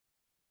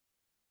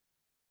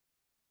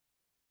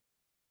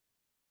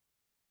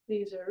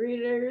These are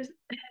readers.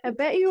 I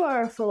bet you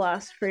are a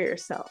philosopher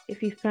yourself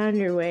if you found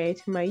your way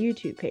to my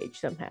YouTube page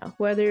somehow.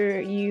 Whether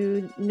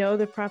you know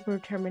the proper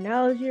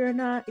terminology or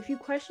not, if you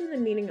question the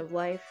meaning of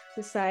life,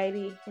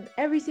 society, and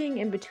everything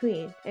in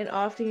between, and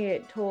often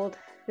get told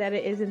that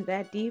it isn't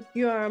that deep,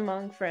 you are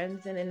among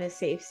friends and in a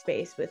safe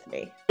space with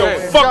me. Yo,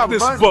 fuck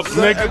this book,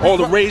 nigga. All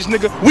the raised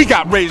nigga. We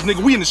got raised,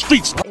 nigga. We in the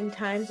streets. In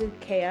times of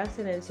chaos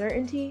and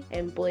uncertainty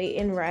and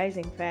blatant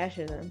rising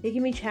fascism, it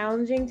can be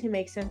challenging to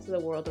make sense of the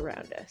world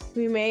around us.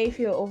 We may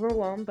feel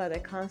overwhelmed by the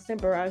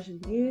constant barrage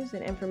of news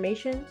and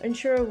information,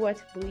 unsure of what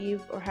to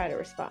believe or how to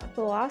respond.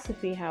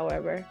 Philosophy,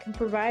 however, can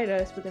provide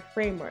us with a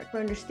framework for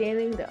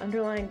understanding the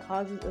underlying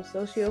causes of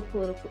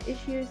socio-political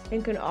issues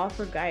and can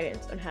offer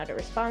guidance on how to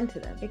respond to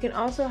them. It can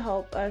also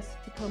help us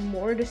become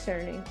more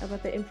discerning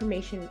about the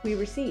information we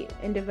receive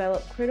and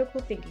develop critical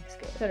thinking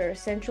skills that are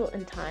essential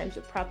in times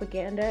of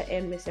propaganda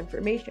and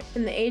misinformation.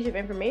 In the age of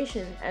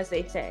information, as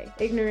they say,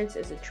 ignorance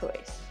is a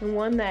choice, and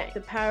one that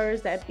the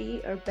powers that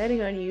be are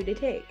betting on you to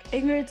take.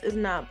 Ignorance is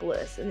not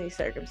bliss in these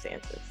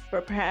circumstances,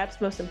 but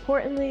perhaps most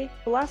importantly,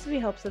 philosophy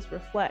helps us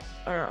reflect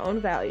on our own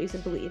values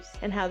and beliefs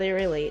and how they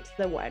relate to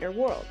the wider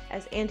world.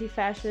 As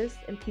anti-fascists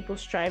and people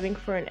striving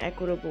for an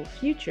equitable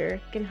future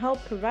can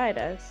help provide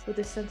us with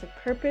a sense of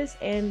purpose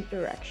and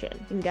direction,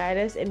 and guide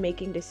us in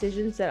making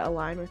decisions that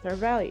align with our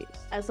values.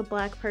 As a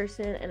Black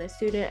person and a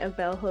student of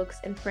bell hooks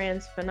and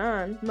Frantz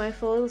Fanon, my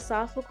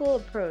philosophical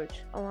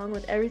approach, along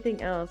with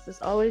everything else,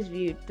 is always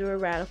viewed through a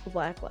radical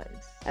Black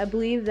lens. I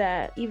believe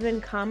that even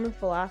common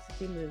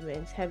philosophy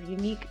movements have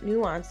unique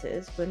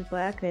nuances when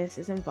Blackness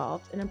is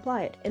involved and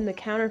applied. In the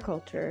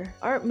counterculture,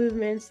 art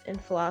movements and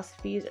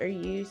philosophies are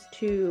used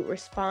to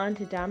respond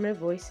to dominant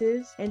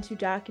voices and to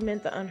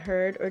document the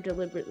unheard or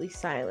deliberately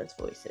silenced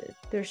voices,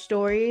 their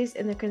stories,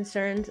 and the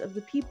concerns of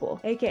the people,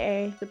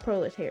 aka the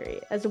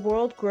proletariat. As the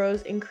world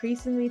grows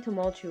increasingly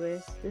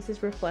tumultuous, this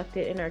is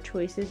reflected in our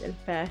choices in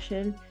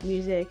fashion,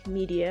 music,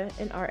 media,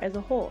 and art as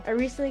a whole. I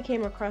recently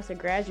came across a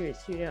graduate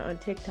student on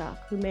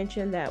TikTok who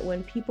mentioned that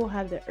when people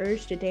have the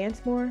urge to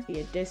dance more,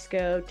 via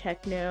disco,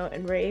 techno,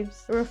 and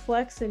raves, it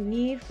reflects a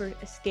need for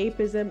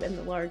escapism in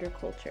the larger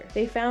culture.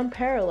 They found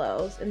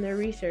parallels in their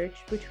research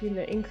between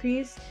the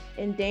increase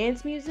in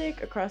dance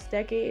music across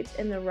decades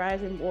and the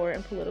rise in war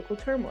and political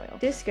turmoil.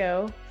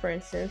 Disco, for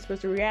instance,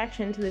 was a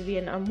reaction to the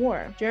Vietnam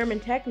War. German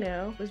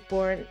techno was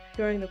born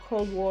during the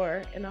Cold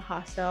War in a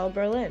hostile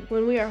Berlin.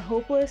 When we are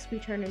hopeless, we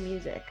turn to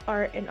music,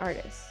 art, and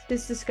artists.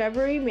 This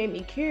discovery made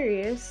me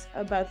curious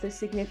about the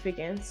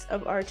significance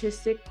of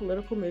artistic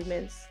political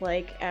movements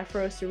like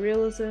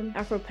afro-surrealism,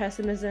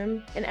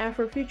 afro-pessimism, and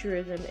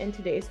afro-futurism in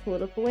today's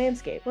political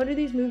landscape. What do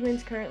these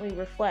movements currently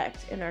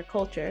reflect in our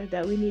culture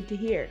that we need to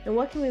hear? And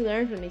what can we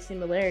learn from these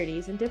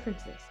similarities and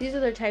differences? These are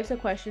the types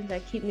of questions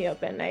that keep me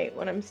up at night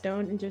when I'm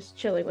stoned and just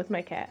chilling with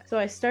my cat. So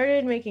I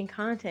started making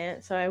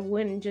content so I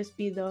wouldn't just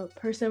be the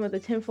person with a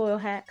tinfoil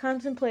hat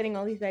contemplating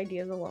all these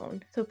ideas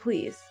alone. So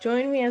please,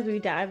 join me as we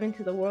dive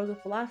into the world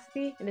of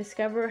philosophy and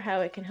discover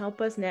how it can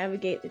help us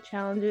navigate the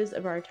challenges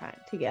of our time.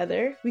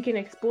 Together, we can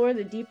explore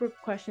the deeper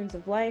questions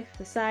of life,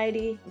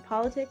 society, and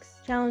politics,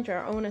 challenge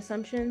our own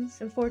assumptions,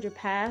 and forge a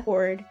path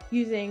forward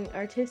using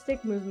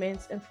artistic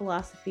movements and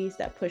philosophies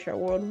that push our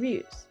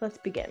worldviews. Let's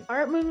begin.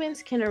 Art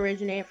movements can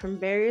originate from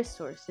various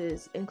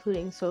sources,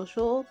 including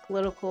social,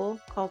 political,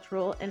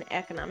 cultural, and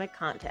economic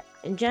contexts.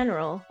 In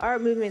general,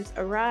 art movements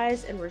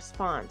arise in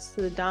response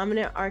to the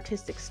dominant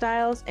artistic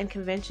styles and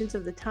conventions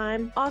of the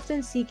time,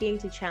 often seeking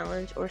to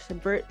challenge or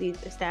subvert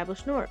these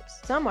established norms.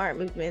 Some art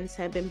movements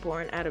have been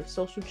born out of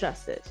social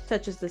justice,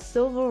 such as the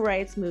civil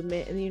rights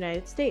movement in the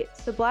United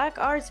States. The Black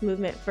arts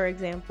movement, for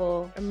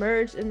example,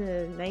 emerged in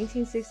the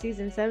 1960s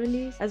and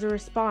 70s as a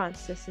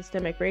response to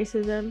systemic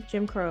racism,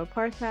 Jim Crow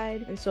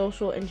apartheid, and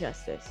social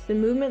injustice. The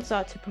movement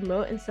sought to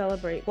promote and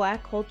celebrate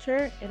Black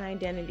culture and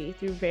identity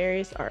through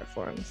various art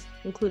forms,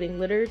 including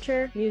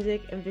literature,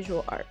 music, and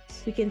visual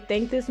arts. We can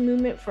thank this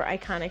movement for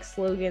iconic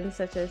slogans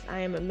such as "I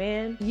am a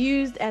man,"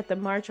 used at the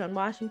March on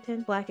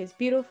Washington, "Black is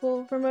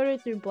beautiful,"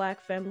 promoted through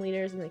Black femme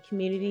leaders in the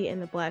community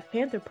and the Black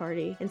Panther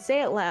Party, and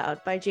 "Say It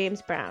Loud" by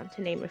James Brown,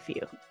 to name a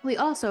few. We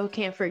also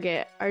can't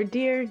forget our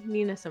dear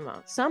Nina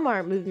Simone. Some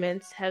art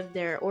movements have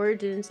their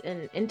origins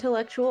in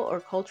intellectual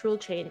or cultural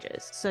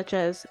changes, such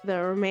as the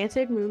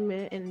Romantic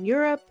movement in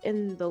Europe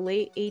in the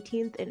late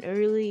 18th and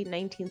early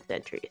 19th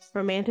centuries.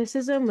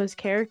 Romanticism was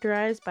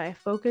characterized by a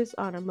focus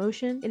on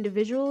emotion,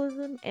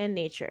 individualism, and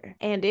nature,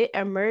 and it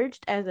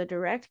emerged as a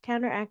direct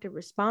counteractive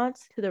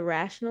response to the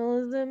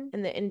rationalism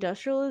and the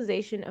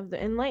industrialization of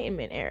the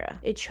Enlightenment era.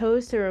 It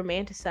chose to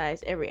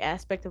romanticize every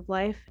aspect of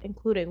life,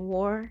 including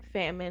war,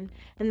 famine,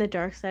 and the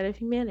dark side of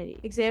humanity.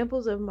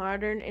 Examples of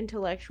modern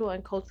intellectual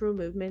and cultural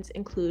movements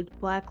include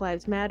Black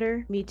Lives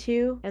Matter, Me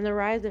Too, and the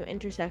rise of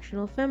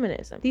intersectional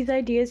feminism. These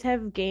ideas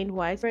have gained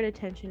widespread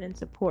attention and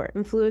support,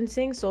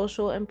 influencing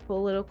social and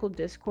political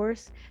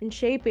discourse and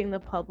shaping the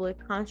public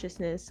public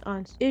consciousness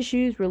on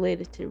issues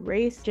related to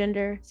race,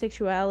 gender,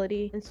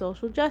 sexuality, and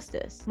social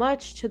justice,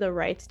 much to the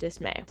right's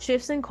dismay.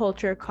 Shifts in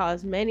culture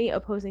cause many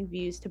opposing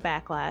views to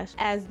backlash,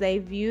 as they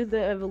view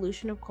the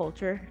evolution of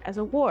culture as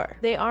a war.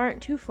 They aren't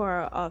too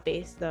far off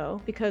base,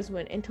 though, because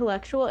when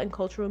intellectual and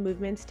cultural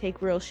movements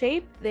take real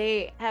shape,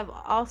 they have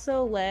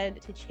also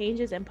led to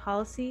changes in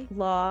policy,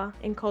 law,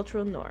 and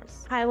cultural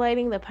norms,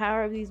 highlighting the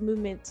power of these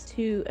movements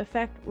to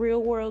affect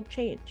real-world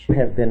change. You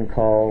have been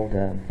called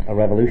a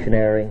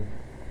revolutionary,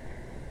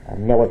 a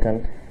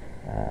militant.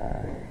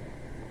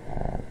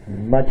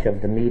 Much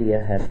of the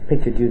media has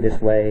pictured you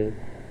this way.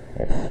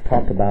 It's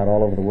talked about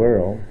all over the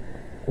world.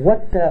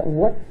 What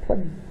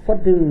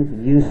do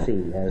you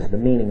see as the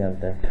meaning of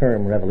the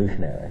term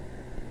revolutionary?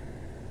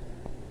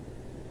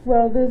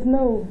 Well, there's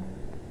no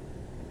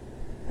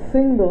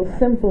single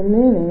simple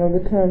meaning of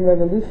the term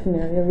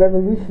revolutionary. A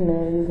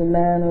revolutionary is a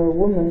man or a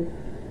woman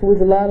who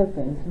is a lot of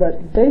things,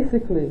 but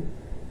basically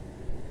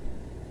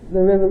the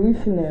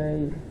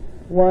revolutionary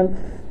wants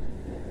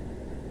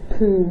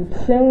to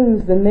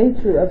change the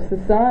nature of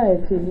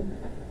society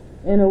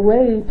in a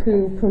way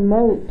to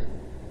promote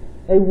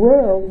a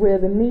world where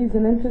the needs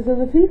and interests of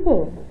the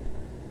people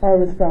are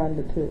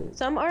responded to.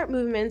 Some art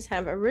movements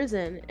have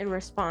arisen in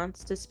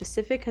response to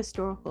specific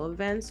historical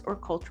events or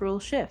cultural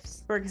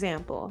shifts. For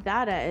example,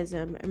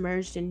 Dadaism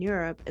emerged in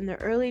Europe in the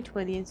early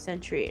 20th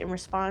century in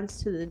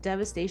response to the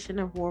devastation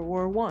of World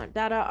War I.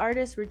 Dada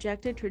artists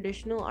rejected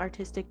traditional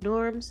artistic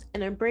norms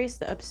and embraced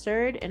the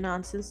absurd and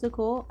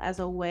nonsensical as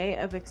a way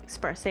of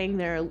expressing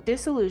their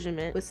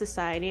disillusionment with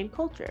society and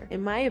culture.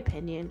 In my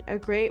opinion, a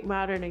great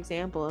modern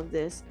example of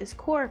this is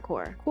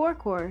corecore.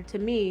 Corecore, to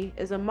me,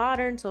 is a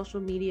modern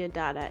social media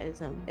Dadaism.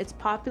 It's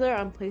popular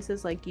on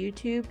places like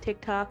YouTube,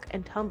 TikTok,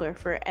 and Tumblr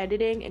for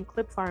editing and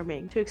clip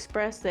farming to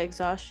express the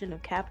exhaustion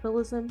of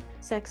capitalism,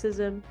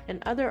 sexism,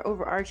 and other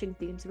overarching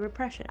themes of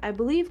oppression. I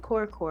believe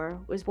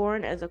corecore was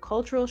born as a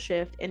cultural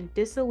shift in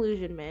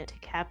disillusionment to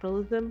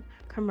capitalism,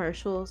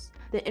 commercials,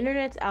 the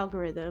internet's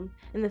algorithm,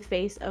 in the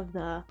face of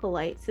the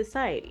polite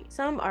society.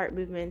 Some art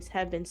movements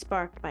have been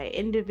sparked by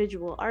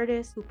individual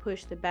artists who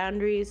push the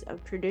boundaries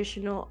of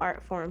traditional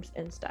art forms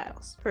and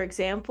styles. For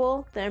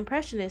example, the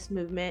Impressionist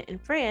movement in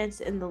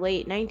France in the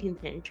late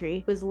 19th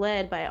century was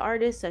led by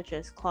artists such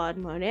as Claude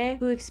Monet,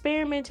 who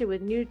experimented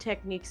with new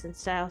techniques and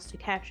styles to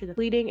capture the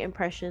fleeting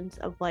impressions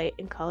of light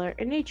and color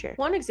in nature.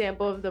 One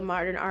example of the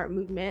modern art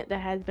movement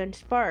that has been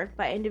sparked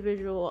by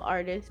individual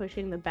artists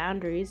pushing the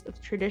boundaries of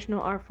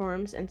traditional art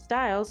forms and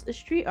styles is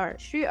street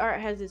art. Street art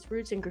has its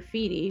roots in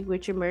graffiti,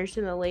 which emerged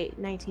in the late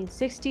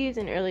 1960s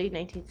and early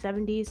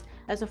 1970s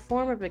as a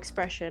form of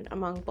expression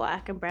among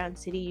Black and brown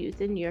city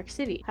youth in New York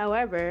City.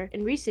 However,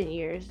 in recent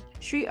years,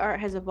 street art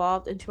has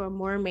evolved into a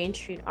more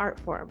mainstream art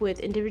form, with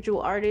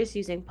individual artists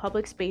using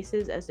public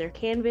spaces as their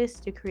canvas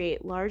to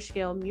create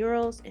large-scale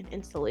murals and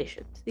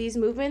installations. These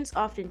movements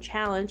often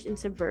challenge and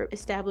subvert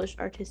established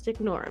artistic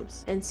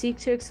norms and seek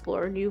to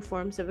explore new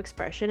forms of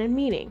expression and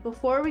meaning.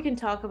 Before we can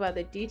talk about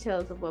the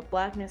details of what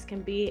Blackness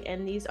can be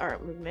in these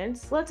art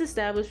movements, let's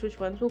establish which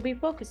ones we'll be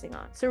focusing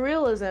on.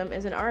 Surrealism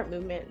is an art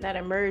movement that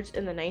emerged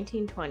in the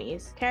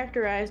 1920s,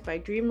 characterized by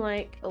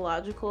dreamlike,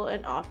 illogical,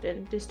 and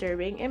often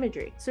disturbing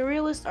imagery.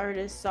 Surrealist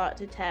artists sought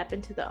to tap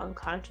into the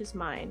unconscious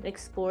mind and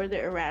explore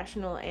the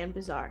irrational and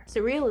bizarre.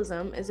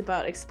 Surrealism is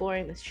about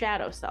exploring the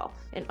shadow self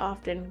in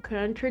often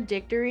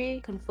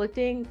contradictory,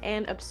 conflicting,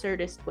 and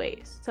absurdist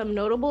ways. Some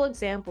notable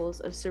examples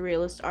of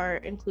surrealist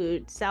art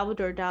include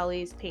Salvador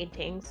Dali's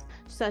paintings,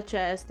 such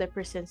as The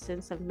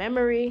Persistence of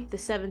Memory, The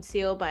Seventh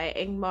Seal by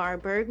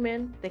Ingmar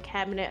Bergman, The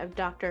Cabinet of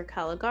Dr.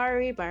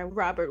 Caligari by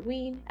Robert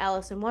Wien,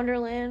 Alice in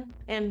Wonderland,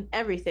 and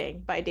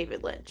Everything by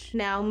David Lynch.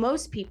 Now,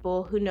 most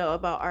people who know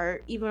about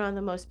art, even on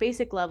the most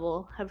basic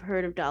level, have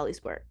heard of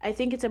Dali's work. I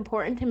think it's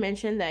important to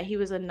mention that he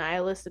was a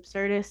nihilist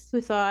absurdist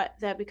who thought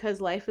that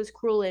because life was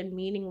cruel and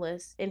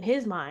meaningless in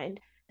his mind,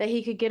 that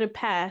he could get a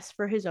pass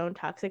for his own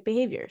toxic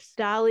behaviors.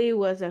 Dali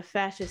was a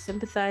fascist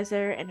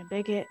sympathizer and a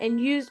bigot, and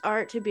used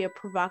art to be a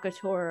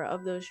provocateur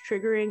of those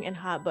triggering and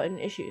hot-button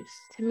issues.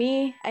 To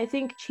me, I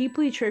think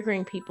cheaply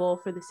triggering people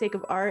for the sake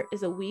of art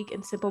is a weak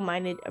and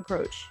simple-minded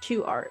approach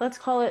to art. Let's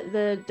call it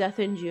the Death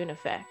in June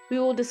effect. We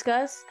will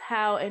discuss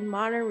how in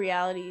modern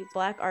realities,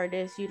 Black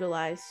artists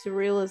utilize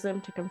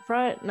surrealism to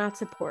confront, not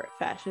support,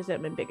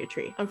 fascism and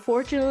bigotry.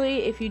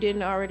 Unfortunately, if you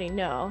didn't already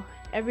know,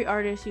 every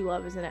artist you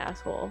love is an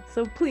asshole,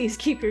 so please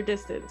keep your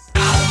distance.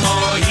 No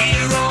more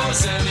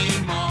heroes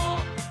anymore.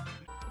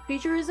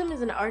 Futurism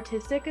is an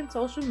artistic and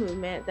social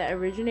movement that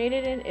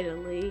originated in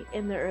Italy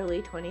in the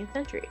early 20th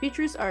century.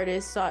 Futurist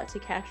artists sought to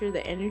capture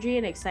the energy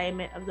and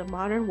excitement of the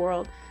modern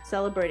world,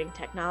 celebrating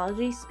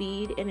technology,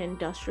 speed, and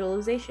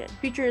industrialization.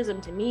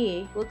 Futurism, to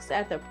me, looks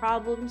at the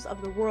problems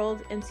of the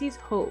world and sees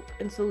hope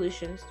and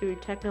solutions through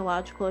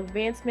technological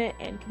advancement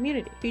and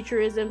community.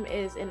 Futurism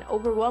is an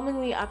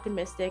overwhelmingly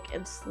optimistic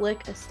and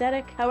slick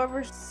aesthetic.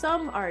 However,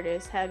 some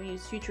artists have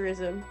used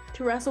futurism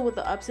to wrestle with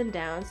the ups and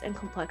downs and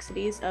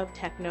complexities of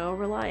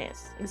techno-reliance.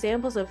 science.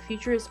 Examples of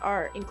futurist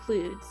art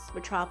includes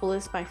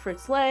Metropolis by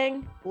Fritz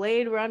Lang,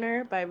 Blade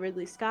Runner by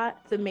Ridley Scott,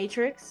 The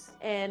Matrix,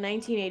 and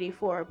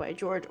 1984 by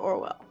George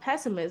Orwell.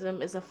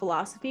 Pessimism is a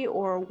philosophy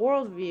or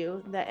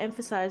worldview that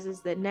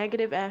emphasizes the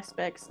negative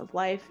aspects of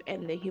life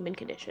and the human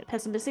condition.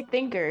 Pessimistic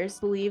thinkers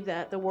believe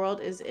that the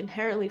world is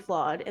inherently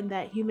flawed and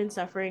that human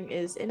suffering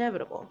is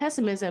inevitable.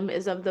 Pessimism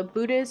is of the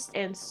Buddhist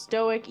and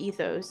Stoic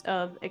ethos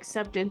of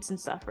acceptance and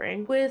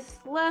suffering, with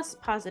less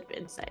positive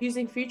insight.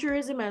 Using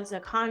futurism as a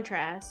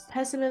contrast,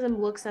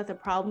 pessimism looks at the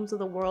problems of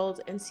the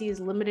world and sees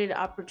limited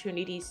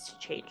opportunities to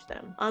change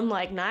them.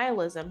 Unlike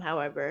nihilism,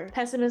 however,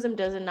 pessimism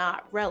does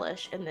not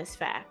relish in this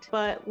fact,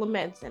 but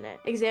laments in it.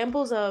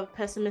 Examples of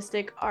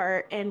pessimistic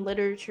art and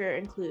literature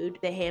include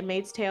The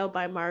Handmaid's Tale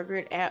by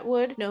Margaret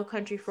Atwood, No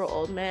Country for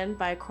Old Men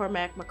by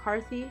Cormac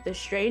McCarthy, The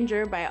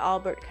Stranger by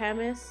Albert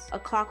Camus, A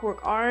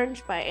Clockwork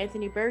Orange by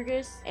Anthony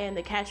Burgess, and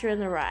The Catcher in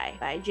the Rye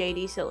by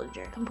J.D.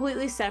 Salinger.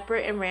 Completely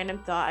separate and random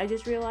thought, I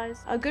just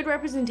realized. A good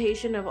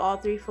representation of all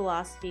three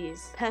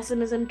philosophies,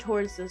 pessimism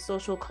towards the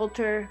social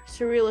culture,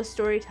 surrealist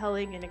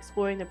storytelling, and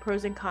exploring the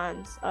pros and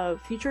cons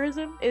of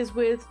futurism, is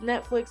with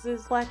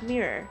Netflix's Black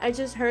Mirror. I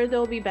just heard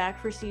they'll be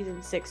back for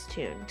season 6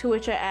 soon, to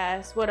which I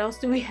asked, what else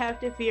do we have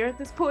to fear at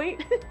this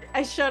point?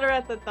 I shudder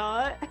at the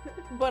thought,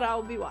 but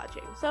I'll be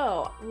watching.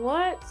 So,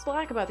 what's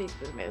black about these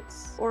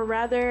movements? Or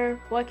rather,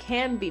 what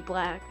can be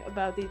black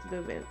about these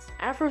movements?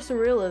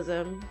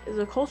 Afro-surrealism is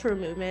a cultural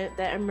movement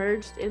that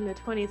emerged in the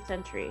 20th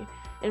century,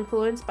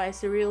 influenced by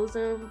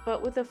surrealism,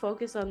 but with a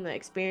focus on the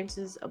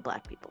experiences of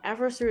Black people.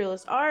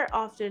 Afro-surrealist art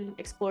often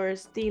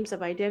explores themes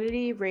of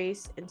identity,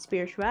 race, and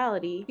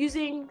spirituality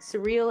using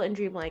surreal and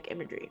dreamlike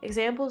imagery.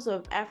 Examples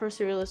of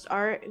Afro-surrealist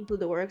art include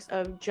the works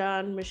of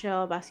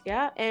Jean-Michel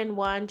Basquiat and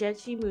Juan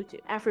Jetchi Mutu.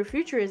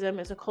 Afro-futurism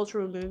is a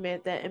cultural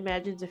movement that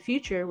imagines a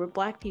future where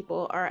Black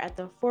people are at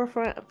the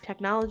forefront of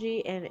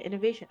technology and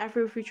innovation.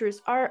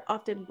 Afro-futurist art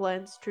often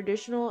blends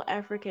traditional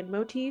African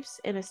motifs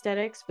and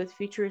aesthetics with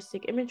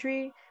futuristic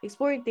imagery,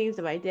 exploring themes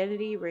of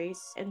identity,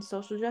 race, and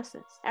social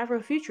justice.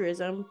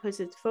 Afrofuturism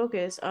puts its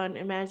focus on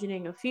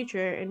imagining a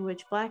future in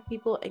which Black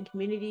people and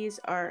communities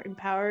are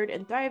empowered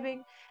and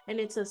thriving,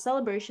 and it's a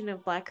celebration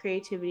of Black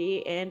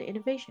creativity and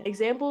innovation.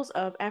 Examples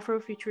of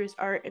Afrofuturist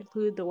art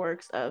include the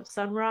works of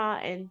Sun Ra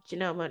and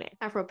Janelle Monáe.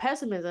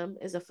 Afro-pessimism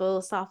is a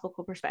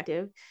philosophical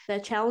perspective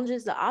that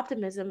challenges the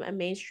optimism of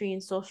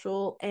mainstream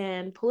social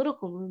and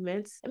political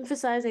movements,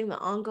 emphasizing the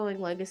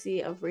ongoing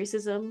legacy of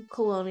racism,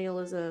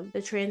 colonialism,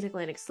 the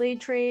transatlantic slave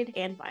trade,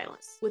 and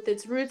violence. With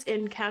its roots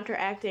in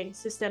counteracting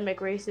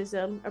systemic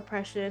racism,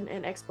 oppression,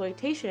 and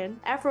exploitation,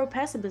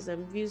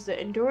 Afro-pessimism views the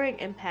enduring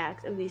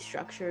impact of these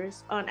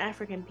structures on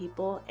African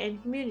people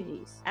and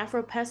communities.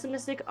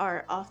 Afro-pessimistic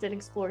art often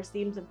explores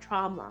themes of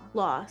trauma,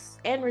 loss,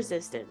 and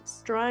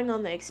resistance, drawing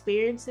on the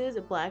experiences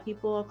of Black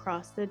people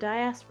across the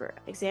diaspora.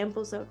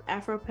 Examples of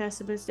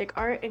Afro-pessimistic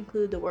art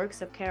include the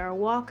works of Kara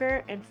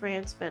Walker and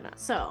Frantz Fanon.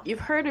 So, you've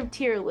heard of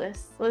tier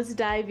lists. Let's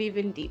dive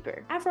even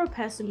deeper.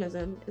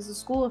 Afro-pessimism is a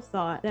school of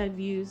thought that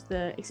views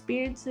the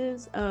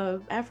experiences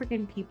of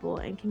African people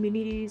and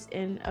communities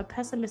in a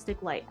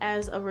pessimistic light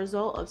as a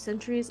result of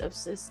centuries of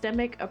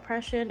systemic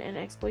oppression and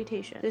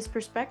exploitation. This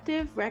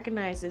perspective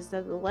recognizes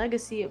that the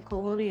legacy of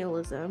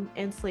colonialism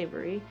and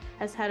slavery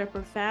has had a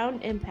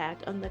profound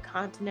impact on the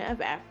continent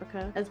of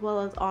Africa, as well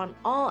as on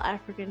all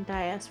African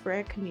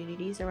diasporic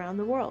communities around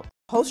the world.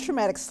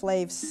 Post-traumatic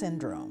slave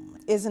syndrome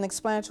is an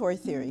explanatory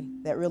theory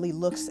that really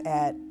looks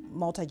at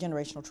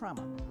multi-generational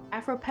trauma.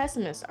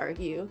 Afro-pessimists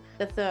argue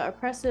that the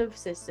oppressive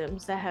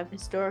systems that have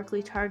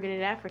historically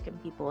targeted African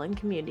people and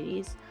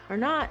communities are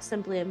not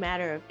simply a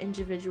matter of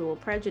individual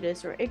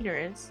prejudice or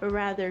ignorance, but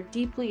rather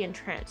deeply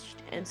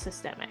entrenched and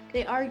systemic.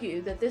 They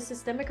argue that this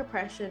systemic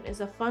oppression is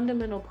a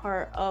fundamental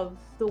part of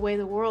the way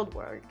the world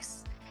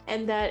works,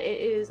 and that it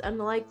is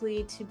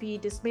unlikely to be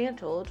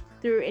dismantled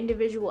through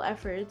individual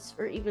efforts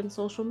or even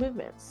social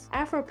movements.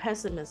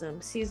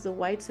 Afro-pessimism sees the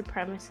white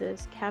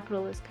supremacist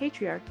capitalist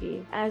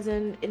patriarchy as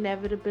an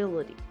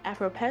inevitability.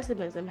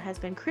 Afro-pessimism has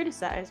been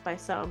criticized by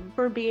some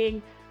for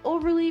being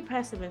overly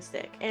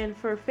pessimistic and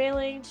for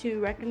failing to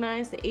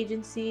recognize the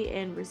agency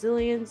and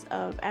resilience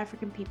of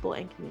African people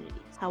and communities.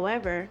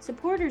 However,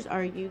 supporters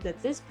argue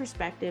that this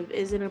perspective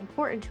is an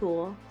important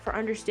tool for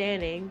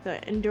understanding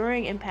the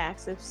enduring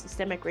impacts of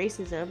systemic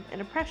racism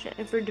and oppression,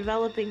 and for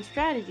developing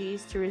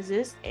strategies to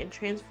resist and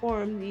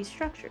transform these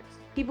structures.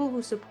 People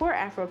who support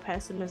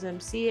Afro-pessimism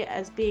see it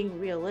as being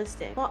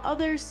realistic, while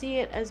others see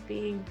it as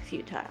being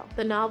futile.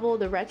 The novel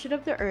The Wretched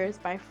of the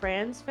Earth by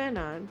Frantz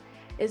Fanon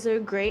is a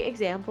great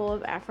example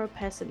of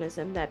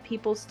Afro-pessimism that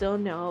people still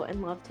know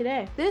and love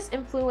today. This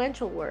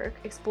influential work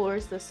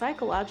explores the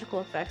psychological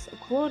effects of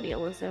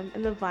colonialism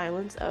and the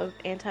violence of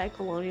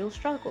anti-colonial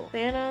struggle.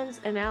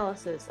 Fanon's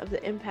analysis of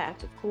the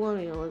impact of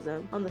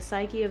colonialism on the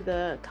psyche of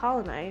the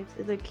colonized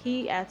is a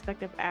key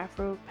aspect of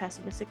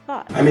Afro-pessimistic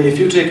thought. I mean, if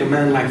you take a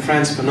man like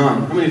Frantz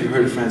Fanon, how many of you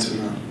heard of Frantz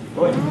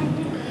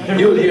Fanon?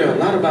 You'll hear a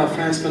lot about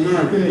Frantz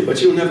Fanon,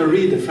 but you'll never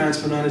read that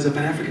Frantz Fanon is a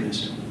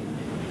Pan-Africanist.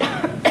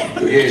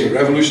 He's a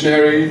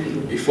revolutionary,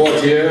 he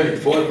fought here, he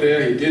fought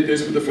there, he did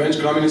this with the French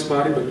Communist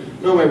Party, but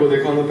no way will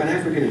they call him a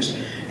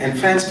Pan-Africanist. And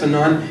Frantz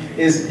Fanon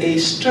is a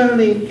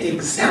sterling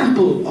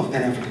example of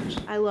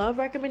Pan-Africanism. I love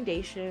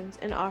recommendations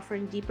and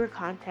offering deeper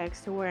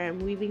context to where I'm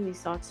weaving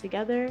these thoughts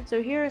together,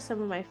 so here are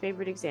some of my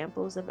favorite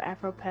examples of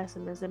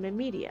afro-pessimism in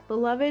media.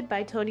 Beloved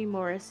by Toni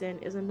Morrison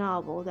is a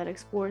novel that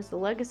explores the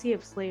legacy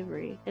of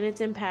slavery and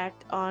its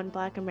impact on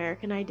Black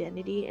American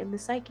identity and the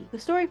psyche. The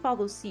story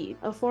follows Steve,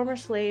 a former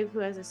slave who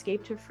has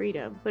escaped to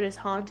freedom but is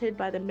haunted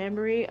by the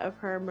memory of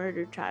her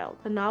murdered child.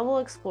 The novel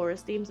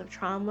explores themes of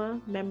trauma,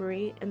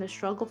 memory, and the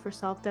struggle for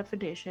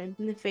self-definition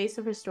in the face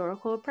of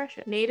historical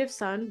oppression. Native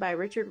Son by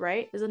Richard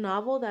Wright is a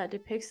novel that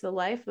depicts the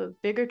life of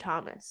Bigger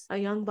Thomas, a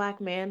young Black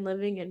man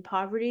living in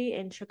poverty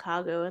in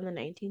Chicago in the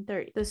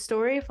 1930s. The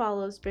story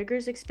follows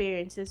Bigger's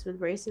experiences with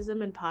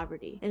racism and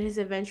poverty and his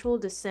eventual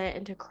descent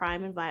into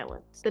crime and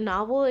violence. The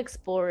novel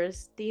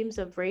explores themes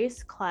of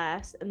race,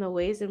 class, and the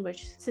ways in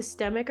which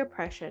systemic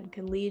oppression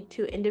can lead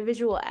to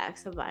individual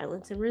acts of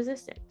violence and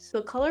resistance.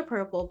 The Color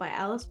Purple by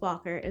Alice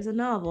Walker is a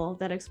novel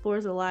that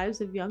explores the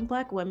lives of young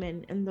Black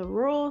women in the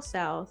rural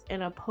South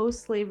in a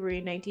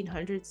post-slavery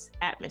 1900s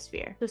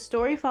atmosphere. The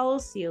story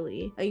follows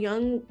Celie, a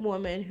young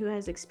woman who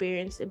has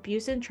experienced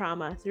abuse and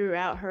trauma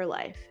throughout her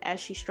life as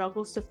she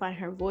struggles to find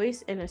her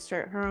voice and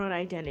assert her own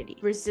identity,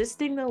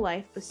 resisting the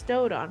life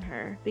bestowed on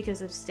her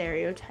because of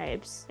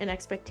stereotypes and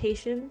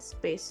expectations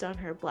based on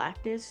her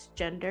Blackness,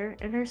 gender,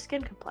 and her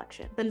skin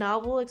complexion. The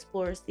novel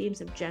explores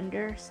themes of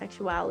gender,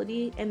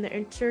 sexuality, and the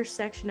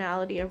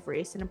intersectionality of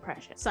race and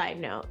oppression. Side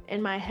note,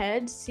 in my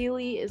head,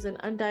 Celie is an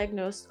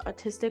undiagnosed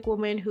autistic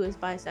woman who is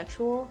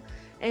bisexual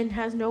and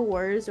has no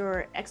words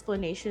or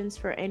explanations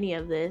for any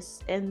of this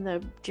in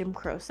the Jim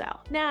Crow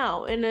South.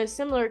 Now, in a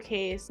similar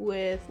case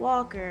with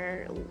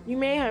Walker, you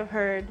may have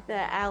heard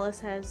that Alice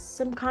has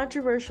some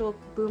controversial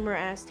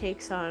boomer-ass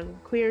takes on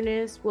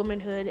queerness,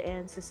 womanhood,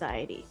 and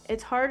society.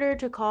 It's harder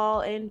to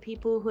call in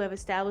people who have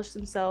established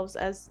themselves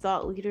as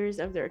thought leaders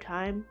of their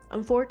time.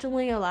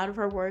 Unfortunately, a lot of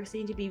her works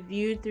need to be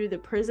viewed through the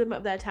prism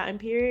of that time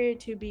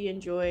period to be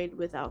enjoyed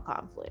without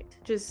conflict.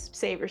 Just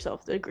save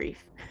yourself the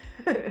grief.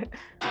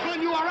 When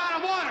you are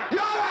out of order,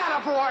 you're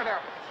out of order.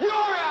 You're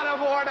out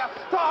of order.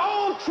 The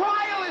whole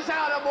trial is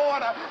out of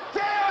order.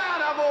 They're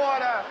out of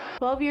order.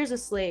 12 Years a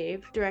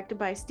Slave, directed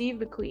by Steve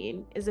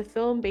McQueen, is a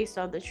film based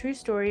on the true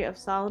story of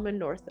Solomon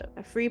Northup,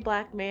 a free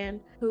Black man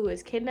who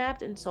was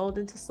kidnapped and sold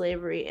into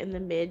slavery in the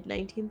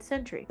mid-19th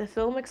century. The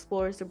film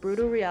explores the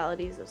brutal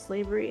realities of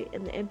slavery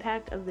and the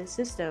impact of the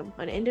system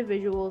on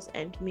individuals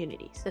and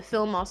communities. The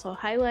film also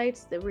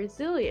highlights the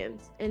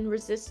resilience and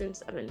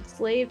resistance of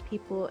enslaved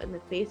people in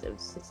the face of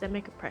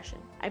systemic oppression.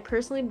 I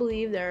personally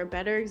believe there are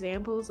better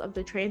examples of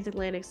the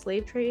transatlantic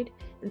slave trade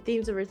and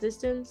themes of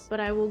resistance, but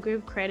I will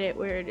give credit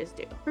where it is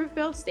due.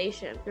 Fruitvale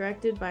Station,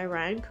 directed by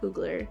Ryan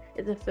Coogler,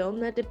 is a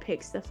film that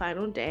depicts the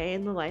final day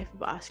in the life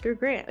of Oscar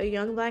Grant, a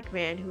young Black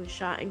man who was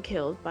shot and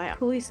killed by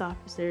police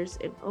officers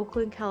in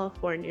Oakland,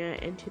 California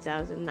in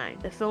 2009.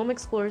 The film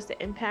explores the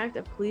impact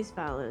of police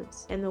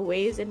violence and the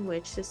ways in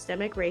which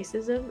systemic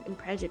racism and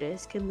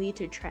prejudice can lead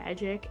to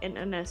tragic and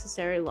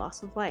unnecessary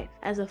loss of life.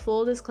 As a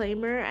full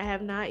disclaimer, I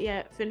have not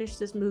yet finished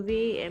this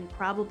movie and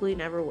probably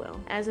never will.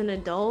 As an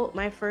adult,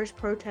 my first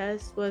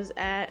protest was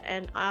at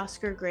an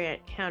Oscar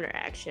Grant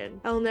counteraction.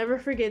 I'll never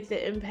forget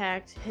the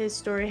impact his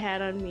story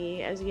had on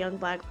me as a young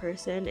Black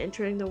person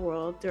entering the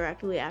world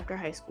directly after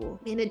high school.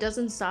 And it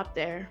doesn't stop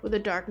there with the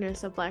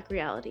darkness of Black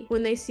reality.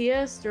 When They See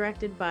Us,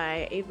 directed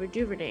by Ava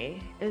DuVernay,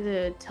 is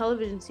a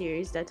television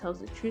series that tells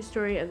the true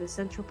story of the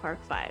Central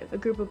Park Five, a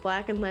group of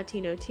Black and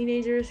Latino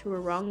teenagers who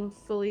were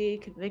wrongfully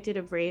convicted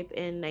of rape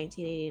in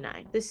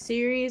 1989. The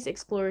series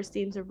explores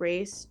themes of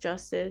race,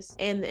 justice,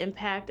 and the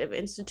impact of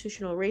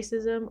institutional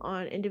racism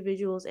on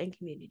individuals and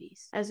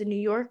communities. As a New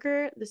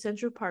Yorker, the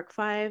Central Park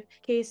Five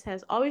case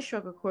has always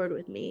struck a chord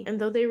with me, and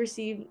though they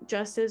received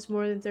justice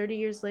more than 30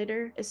 years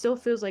later, it still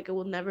feels like it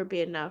will never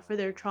be enough for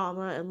their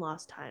trauma and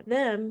lost time.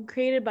 Them,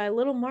 created by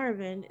Little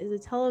Marvin, is a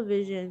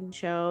television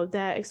show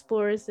that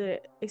explores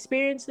the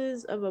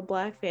experiences of a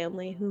Black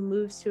family who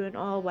moves to an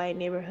all-white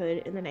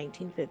neighborhood in the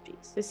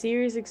 1950s. The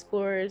series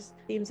explores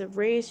themes of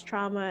race,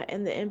 trauma,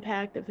 and the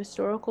impact of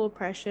historical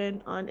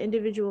oppression on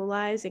individual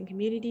lives and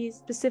communities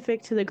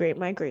specific to the Great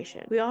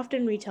Migration. We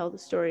often retell the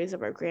stories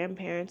of our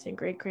grandparents and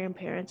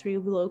great-grandparents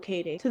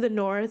relocating to the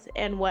North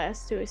and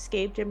West to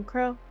escape Jim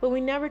Crow, but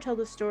we never tell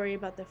the story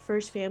about the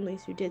first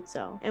families who did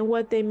so and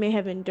what they may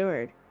have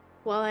endured.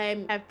 While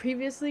I have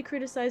previously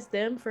criticized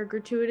them for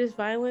gratuitous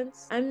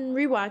violence, I'm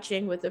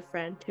rewatching with a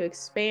friend to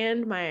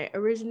expand my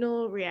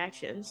original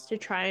reactions to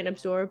try and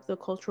absorb the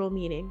cultural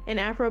meaning. In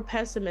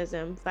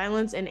afro-pessimism,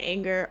 violence and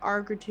anger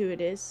are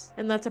gratuitous,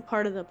 and that's a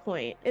part of the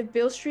point. If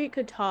Beale Street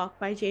Could Talk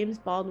by James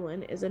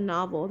Baldwin is a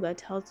novel that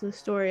tells the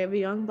story of a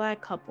young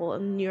Black couple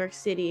in New York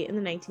City in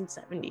the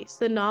 1970s.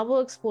 The novel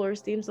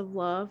explores themes of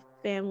love,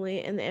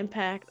 family, and the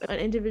impact on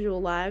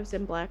individual lives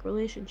and Black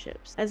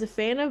relationships. As a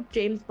fan of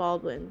James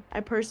Baldwin, I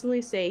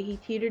personally say he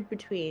teetered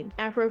between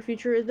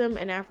afro-futurism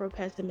and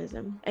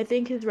afro-pessimism. I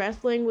think his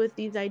wrestling with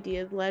these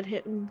ideas led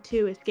him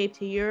to escape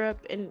to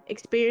Europe and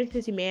experience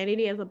his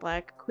humanity as a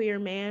Black queer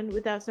man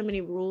without so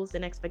many rules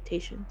and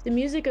expectations. The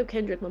music of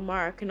Kendrick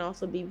Lamar can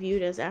also be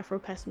viewed as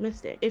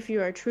afro-pessimistic if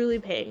you are truly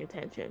paying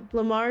attention.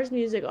 Lamar's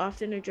music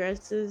often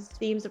addresses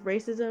themes of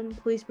racism,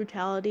 police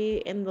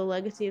brutality, and the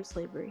legacy of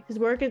slavery. His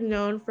work is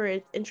known for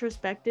its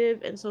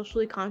introspective and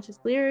socially conscious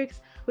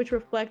lyrics, which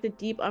reflect a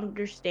deep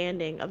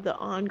understanding of the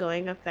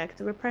ongoing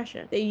effects of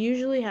oppression. They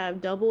usually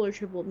have double or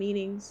triple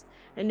meanings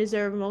and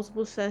deserve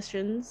multiple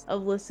sessions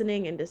of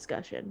listening and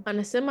discussion. On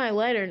a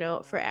semi-lighter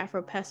note for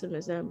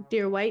afro-pessimism,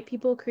 Dear White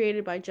People,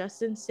 created by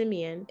Justin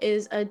Simien,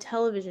 is a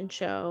television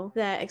show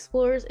that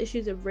explores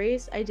issues of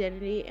race,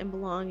 identity, and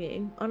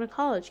belonging on a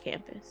college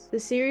campus. The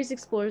series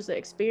explores the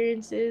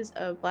experiences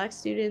of Black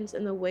students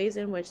and the ways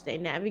in which they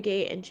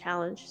navigate and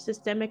challenge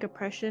systemic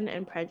oppression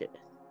and prejudice.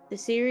 The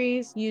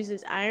series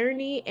uses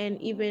irony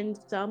and even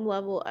some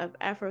level of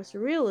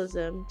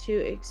afro-surrealism to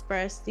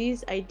express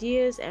these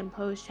ideas and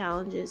pose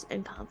challenges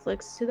and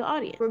conflicts to the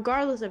audience.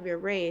 Regardless of your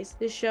race,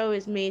 this show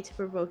is made to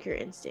provoke your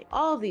instinct.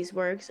 All of these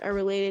works are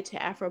related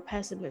to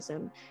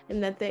afro-pessimism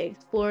in that they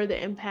explore the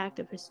impact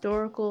of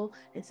historical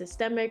and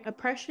systemic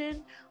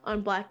oppression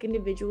on Black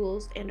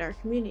individuals and our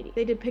community.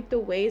 They depict the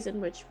ways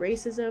in which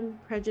racism,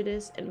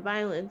 prejudice, and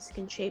violence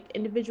can shape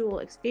individual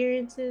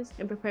experiences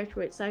and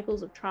perpetuate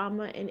cycles of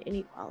trauma and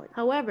inequality.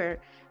 However,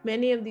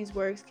 many of these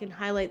works can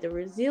highlight the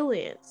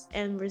resilience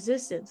and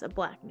resistance of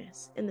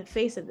Blackness in the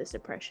face of this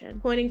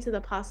oppression, pointing to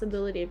the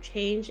possibility of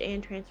change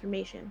and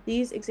transformation.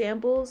 These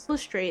examples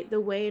illustrate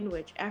the way in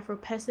which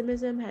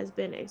afro-pessimism has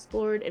been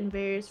explored in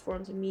various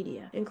forms of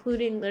media,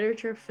 including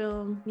literature,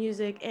 film,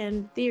 music,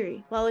 and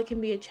theory. While it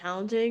can be a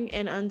challenging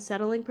and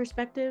unsettling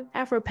perspective,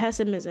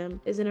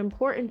 afro-pessimism is an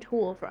important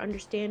tool for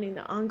understanding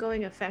the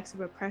ongoing effects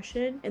of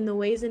oppression and the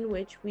ways in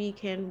which we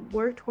can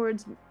work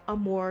towards a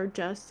more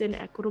just and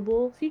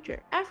equitable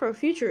future.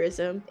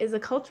 Afro-futurism is a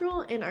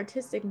cultural and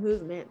artistic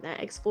movement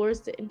that explores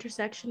the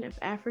intersection of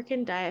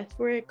African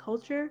diasporic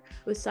culture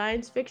with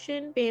science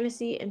fiction,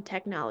 fantasy, and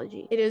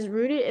technology. It is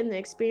rooted in the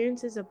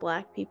experiences of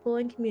Black people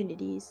and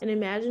communities and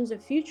imagines a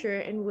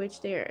future in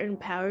which they are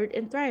empowered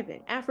and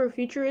thriving.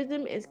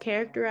 Afro-futurism is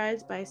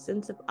characterized by a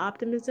sense of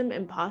optimism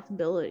and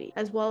possibility,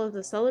 as well as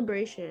a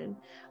celebration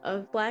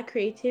of Black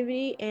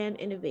creativity and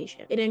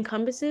innovation. It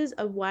encompasses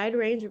a wide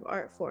range of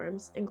art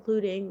forms,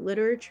 including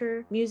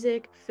literature,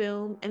 music,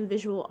 film, and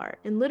visual art.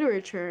 In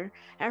literature,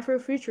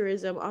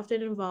 Afrofuturism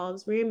often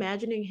involves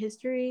reimagining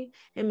history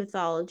and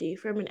mythology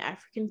from an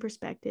African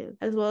perspective,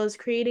 as well as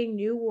creating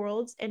new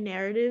worlds and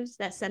narratives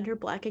that center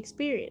Black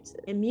experiences.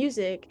 In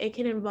music, it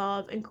can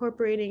involve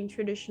incorporating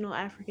traditional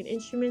African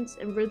instruments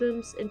and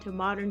rhythms into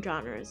modern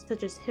genres,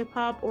 such as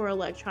hip-hop or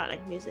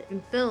electronic music.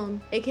 In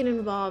film, it can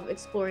involve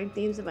exploring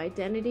themes of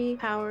identity,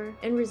 power,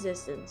 and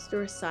resistance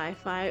through a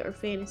sci-fi or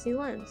fantasy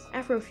lens.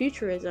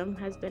 Afrofuturism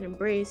has been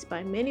embraced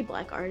by many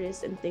Black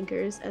artists and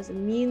thinkers as a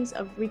means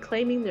of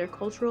reclaiming their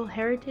cultural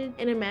heritage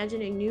and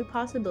imagining new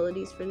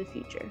possibilities for the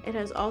future. It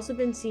has also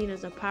been seen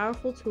as a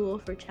powerful tool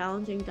for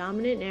challenging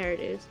dominant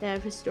narratives that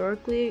have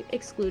historically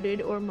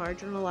excluded or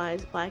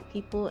marginalized Black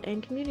people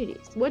and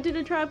communities. What did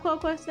A Tribe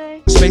Called Quest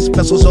say? Space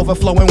vessels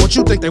overflowing. What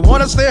you think they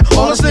want us there?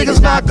 All us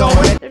niggas not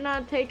going. They're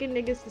not taking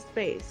niggas to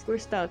space. We're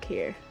stuck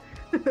here.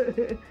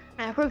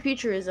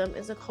 Afrofuturism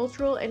is a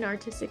cultural and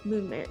artistic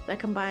movement that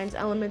combines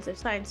elements of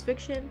science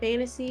fiction,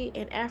 fantasy,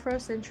 and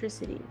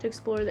Afrocentricity to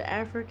explore the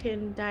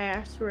African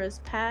diaspora's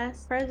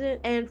past,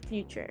 present, and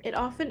future. It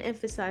often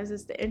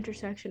emphasizes the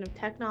intersection of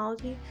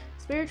technology,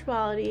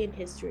 spirituality, and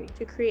history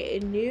to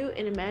create a new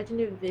and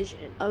imaginative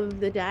vision of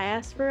the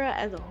diaspora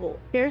as a whole.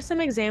 Here are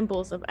some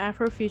examples of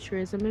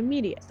Afrofuturism in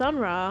media. Sun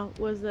Ra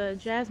was a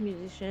jazz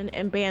musician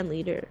and band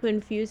leader who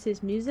infused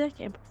his music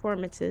and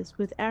performances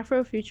with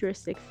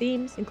Afrofuturistic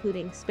themes,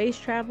 including space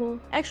travel,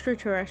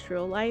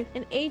 extraterrestrial life,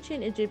 and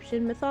ancient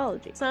Egyptian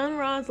mythology. Sun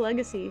Ra's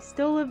legacy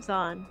still lives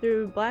on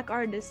through Black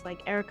artists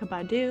like Erykah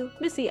Badu,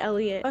 Missy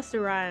Elliott,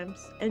 Busta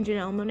Rhymes, and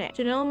Janelle Monáe.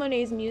 Janelle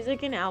Monáe's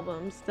music and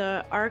albums,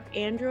 The Arc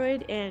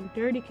Android and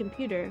Dirty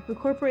Computer,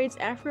 incorporates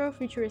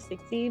Afro-futuristic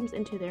themes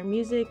into their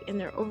music and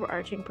their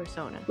overarching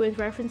persona, with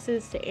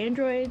references to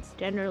androids,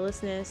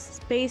 genderlessness,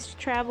 space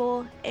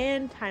travel,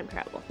 and time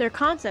travel. Their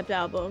concept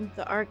album,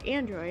 The Arc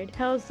Android,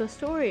 tells the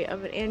story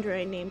of an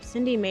android named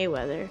Cindy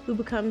Mayweather who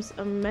becomes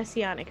a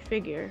messianic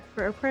figure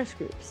for oppressed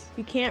groups.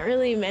 You can't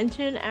really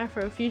mention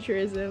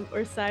Afrofuturism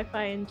or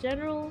sci-fi in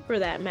general, for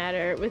that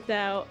matter,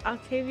 without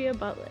Octavia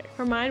Butler.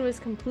 Her mind was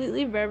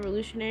completely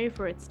revolutionary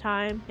for its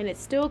time, and it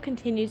still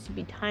continues to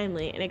be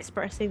timely in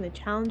expressing the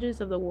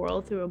challenges of the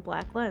world through a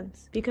Black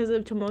lens. Because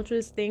of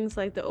tumultuous things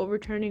like the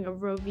overturning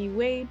of Roe v.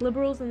 Wade,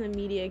 liberals in the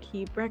media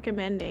keep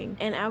recommending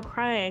and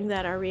outcrying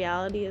that our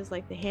reality is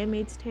like The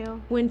Handmaid's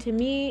Tale, when to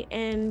me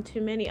and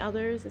to many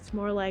others, it's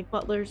more like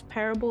Butler's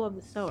Parable of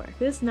the Sower.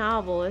 This This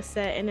novel is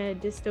set in a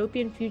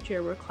dystopian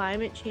future where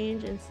climate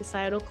change and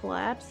societal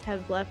collapse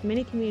have left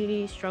many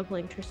communities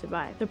struggling to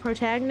survive. The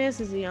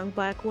protagonist is a young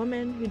black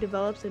woman who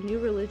develops a new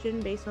religion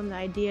based on the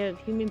idea of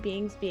human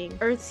beings being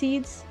earth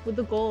seeds with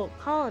the goal of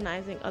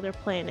colonizing other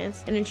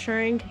planets and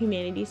ensuring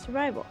humanity's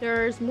survival.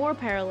 There is more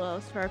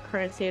parallels to our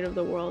current state of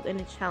the world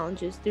and its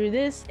challenges through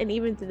this and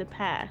even through the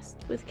past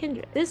with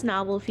Kindred. This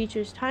novel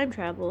features time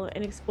travel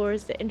and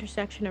explores the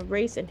intersection of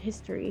race and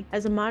history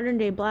as a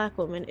modern-day black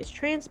woman is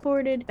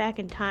transported back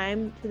in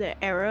time to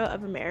the era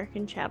of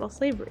American chattel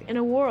slavery. In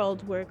a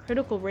world where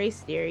critical race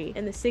theory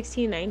and the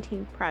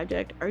 1619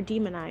 Project are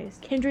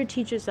demonized, Kindred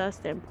teaches us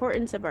the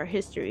importance of our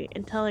history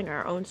in telling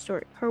our own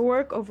story. Her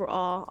work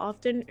overall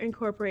often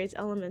incorporates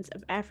elements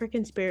of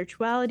African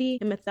spirituality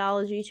and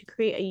mythology to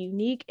create a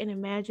unique and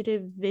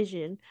imaginative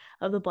vision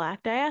of the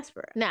black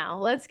diaspora. Now,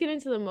 let's get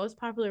into the most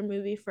popular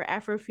movie for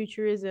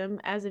Afrofuturism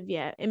as of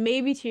yet, and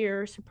maybe to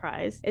your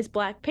surprise, it's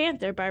Black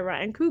Panther by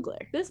Ryan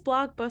Coogler. This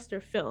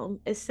blockbuster film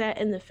is set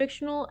in the fictional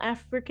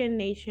African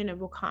nation of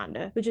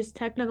Wakanda, which is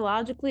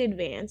technologically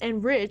advanced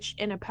and rich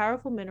in a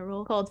powerful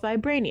mineral called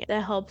vibranium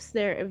that helps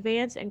their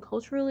advanced and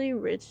culturally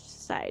rich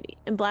society.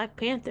 In Black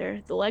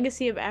Panther, the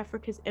legacy of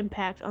Africa's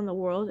impact on the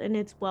world and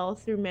its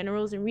wealth through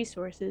minerals and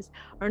resources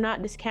are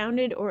not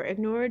discounted or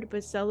ignored,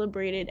 but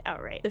celebrated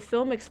outright. The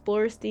film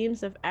explores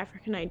themes of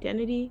African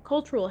identity,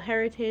 cultural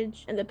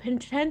heritage, and the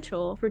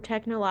potential for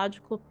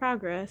technological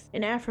progress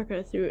in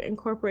Africa through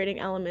incorporating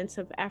elements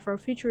of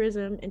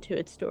Afrofuturism into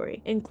its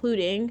story,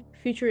 including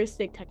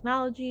futuristic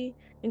technology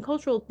and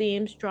cultural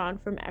themes drawn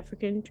from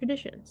African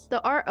traditions.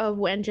 The art of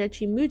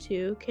Wangechi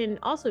Mutu can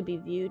also be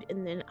viewed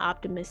in an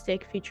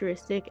optimistic,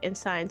 futuristic, and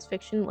science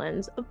fiction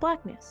lens of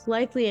blackness.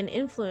 Likely an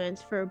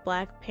influence for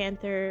Black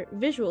Panther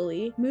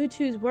visually,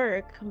 Mutu's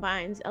work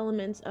combines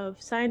elements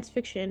of science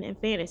fiction and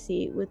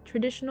fantasy with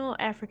traditional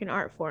African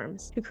art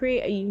forms to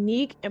create a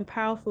unique and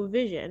powerful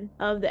vision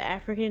of the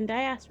African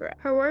diaspora.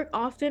 Her work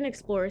often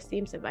explores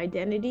themes of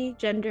identity,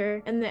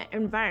 gender, and the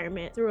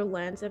environment through a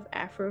lens of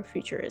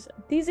Afrofuturism.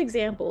 These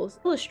examples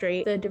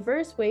illustrate the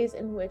diverse ways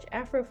in which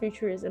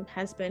Afrofuturism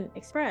has been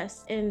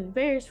expressed in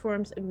various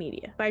forms of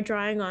media. By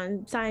drawing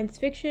on science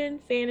fiction,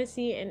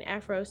 fantasy, and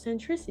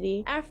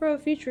Afrocentricity,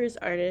 Afrofuturist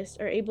artists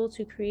are able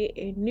to create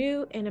a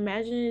new and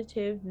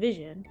imaginative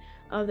vision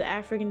of the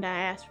African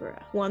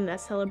diaspora, one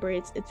that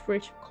celebrates its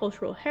rich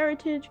cultural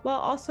heritage while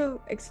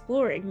also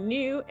exploring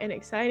new and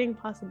exciting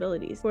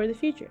possibilities for the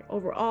future.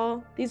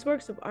 Overall, these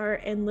works of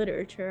art and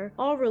literature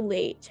all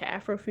relate to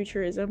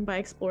Afrofuturism by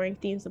exploring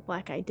themes of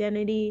Black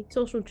identity,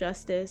 social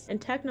justice,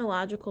 and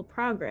technological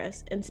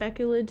progress in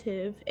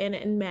speculative and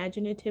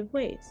imaginative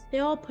ways. They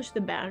all push the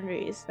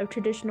boundaries of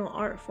traditional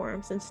art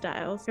forms and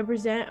styles and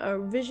present a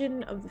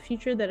vision of the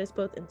future that is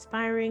both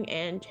inspiring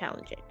and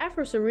challenging.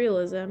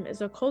 Afro-surrealism is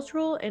a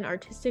cultural and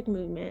artistic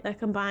movement that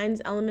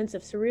combines elements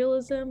of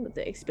surrealism with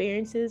the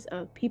experiences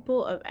of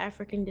people of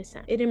African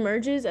descent. It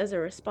emerges as a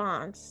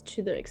response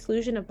to the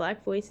exclusion of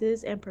Black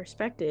voices and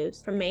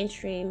perspectives from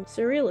mainstream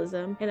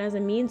surrealism and as a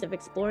means of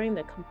exploring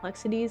the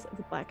complexities of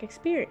the Black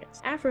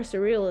experience.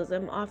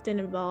 Afro-surrealism often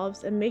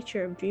involves a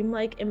mixture of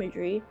dreamlike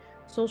imagery,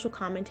 social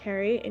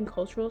commentary, and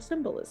cultural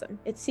symbolism.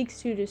 It seeks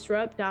to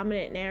disrupt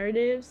dominant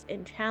narratives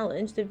and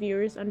challenge the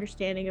viewer's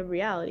understanding of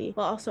reality,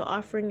 while also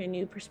offering a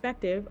new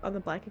perspective on the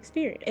Black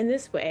experience. In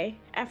this way,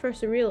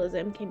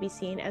 Afro-surrealism can be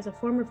seen as a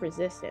form of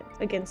resistance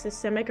against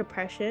systemic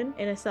oppression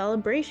and a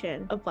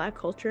celebration of Black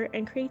culture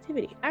and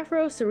creativity.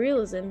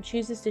 Afro-surrealism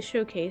chooses to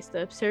showcase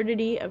the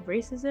absurdity of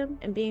racism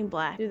and being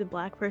Black through the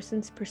Black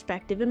person's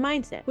perspective and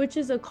mindset, which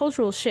is a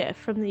cultural shift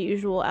from the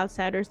usual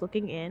outsiders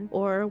looking in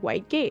or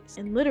white gaze.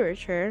 In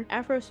literature,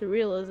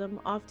 Afro-surrealism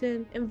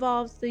often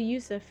involves the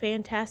use of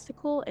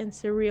fantastical and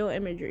surreal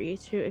imagery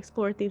to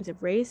explore themes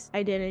of race,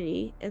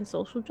 identity, and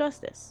social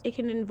justice. It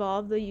can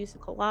involve the use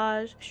of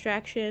collage,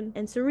 abstraction,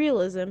 and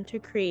surrealism to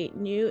create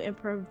new and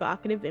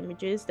provocative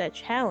images that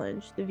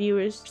challenge the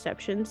viewer's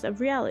perceptions of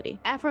reality.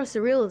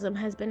 Afro-surrealism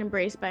has been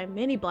embraced by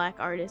many Black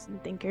artists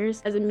and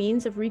thinkers as a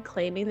means of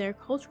reclaiming their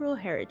cultural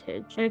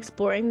heritage and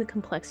exploring the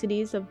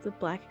complexities of the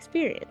Black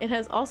experience. It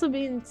has also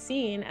been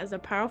seen as a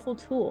powerful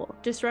tool,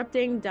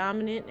 disrupting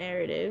dominant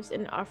narratives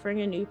and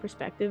offering a new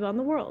perspective on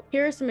the world.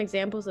 Here are some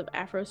examples of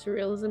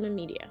Afro-surrealism in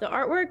media. The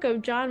artwork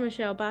of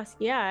Jean-Michel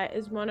Basquiat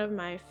is one of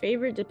my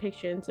favorite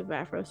depictions of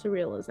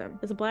Afro-surrealism.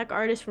 As a Black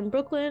artist from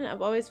Brooklyn,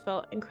 I've always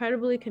felt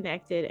incredibly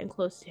connected and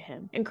close to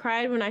him, and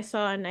cried when I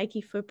saw a Nike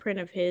footprint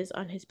of his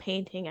on his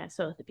painting at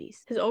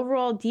Sotheby's. His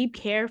overall deep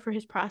care for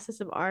his process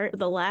of art,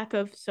 with a lack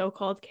of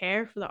so-called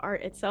care for the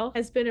art itself,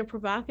 has been a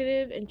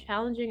provocative and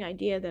challenging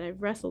idea that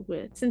I've wrestled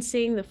with since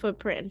seeing the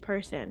footprint in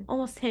person,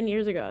 almost 10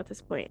 years ago at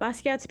this point.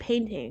 Basquiat's Basquiat's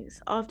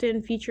paintings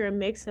often feature a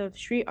mix of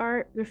street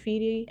art,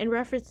 graffiti, and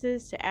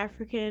references to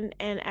African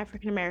and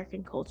African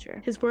American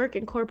culture. His work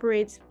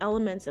incorporates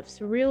elements of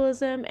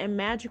surrealism and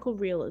magical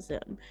realism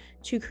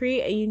to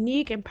create a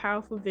unique and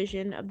powerful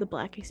vision of the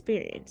Black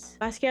experience.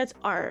 Basquiat's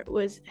art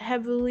was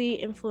heavily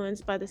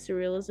influenced by the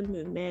surrealism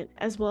movement,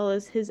 as well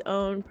as his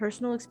own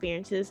personal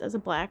experiences as a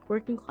Black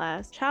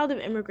working-class child of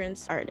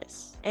immigrants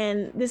artist.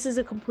 And this is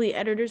a complete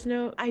editor's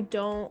note. I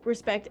don't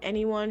respect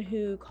anyone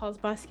who calls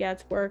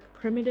Basquiat's work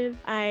primitive.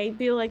 I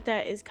feel like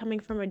that is coming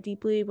from a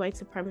deeply white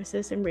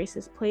supremacist and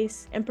racist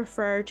place, and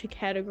prefer to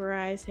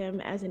categorize him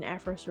as an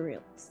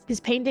afro-surrealist. His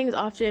paintings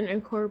often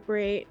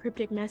incorporate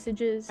cryptic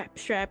messages,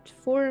 abstract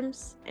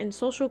forms, and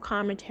social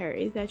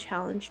commentary that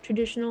challenge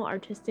traditional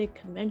artistic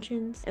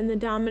conventions and the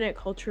dominant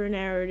cultural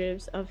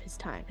narratives of his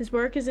time. His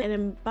work is an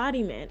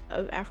embodiment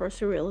of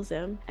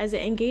afro-surrealism as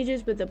it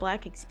engages with the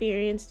Black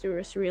experience through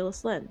a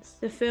surrealist lens.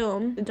 The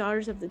film, The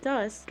Daughters of the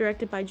Dust,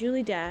 directed by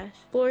Julie Dash,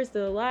 explores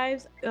the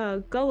lives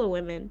of Gullah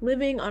women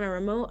living on a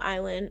remote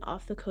island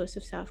off the coast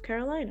of South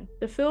Carolina.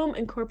 The film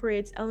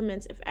incorporates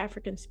elements of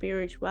African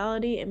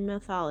spirituality and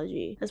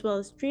mythology, as well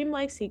as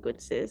dreamlike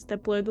sequences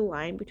that blur the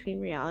line between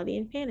reality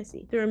and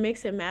fantasy. Through a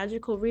mix of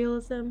magical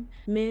realism,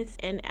 myth,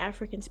 and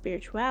African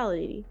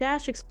spirituality,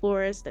 Dash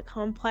explores the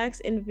complex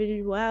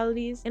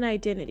individualities and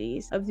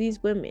identities of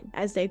these women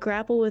as they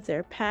grapple with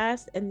their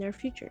past and their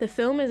future. The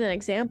film is an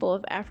example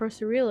of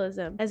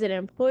afro-surrealism as it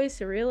employs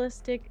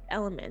surrealistic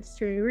elements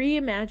to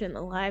reimagine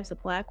the lives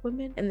of Black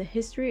women and the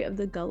history of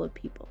the Gullah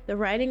people. The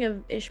writing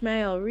of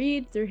Ishmael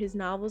Reed through his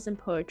novels and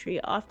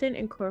poetry often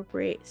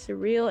incorporate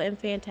surreal and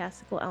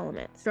fantastical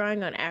elements,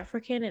 drawing on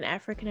African and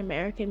African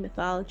American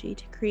mythology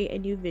to create a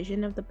new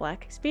vision of the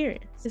Black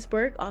experience. His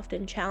work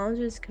often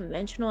challenges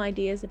conventional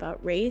ideas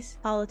about race,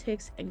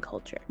 politics, and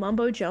culture.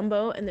 Mumbo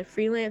Jumbo and the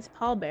Freelance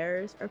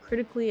Pallbearers are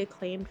critically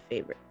acclaimed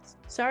favorites.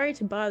 Sorry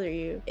to Bother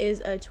You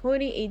is a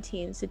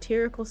 2018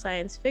 satirical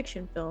science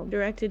fiction film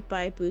directed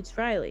by Boots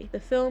Riley. The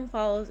film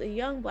follows a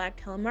young Black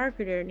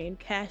telemarketer named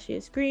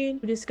Cassius Green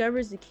who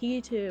discovers the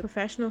key to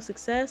professional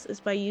success is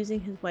by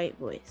using his white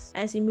voice.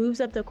 As he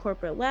moves up the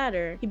corporate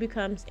ladder, he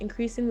becomes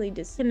increasingly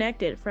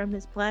disconnected from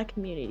his Black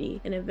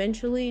community and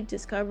eventually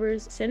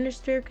discovers a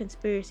sinister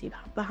conspiracy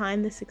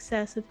behind the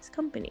success of his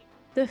company.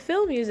 The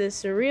film uses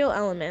surreal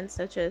elements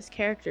such as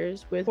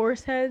characters with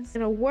horse heads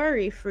and a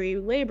worry-free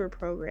labor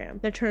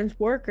program that turns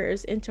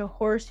workers into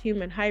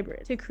horse-human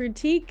hybrids to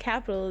critique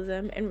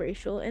capitalism and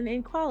racial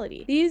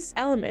inequality. These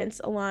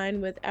elements align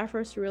with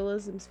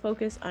afro-surrealism's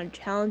focus on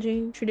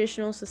challenging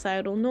traditional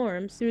societal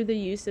norms through the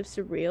use of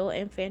surreal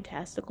and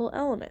fantastical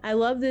elements. I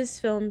love this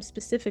film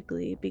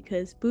specifically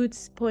because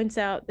Boots points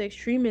out the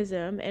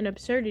extremism and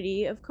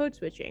absurdity of code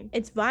switching.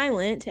 It's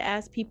violent to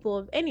ask people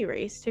of any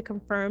race to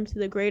conform to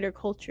the greater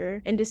culture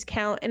and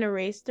discount and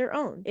erase their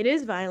own. It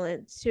is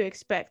violent to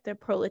expect the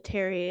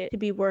proletariat to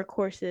be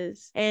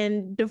workhorses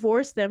and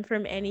divorce them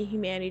from any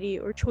humanity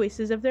or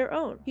choices of their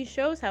own. He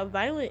shows how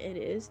violent it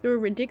is through a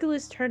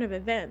ridiculous turn of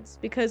events,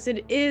 because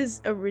it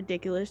is a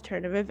ridiculous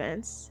turn of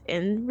events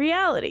in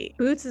reality.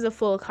 Boots is a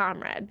full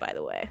comrade, by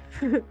the way.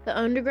 The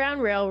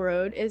Underground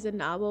Railroad is a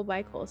novel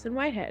by Colson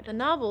Whitehead. The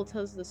novel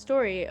tells the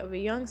story of a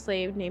young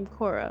slave named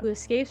Cora who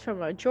escapes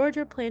from a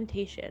Georgia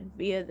plantation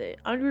via the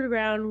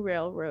Underground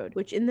Railroad,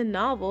 which in the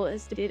novel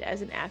is did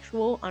as an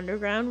actual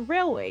underground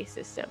railway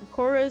system.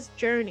 Cora's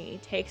journey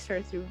takes her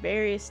through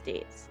various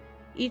states,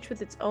 each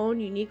with its own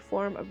unique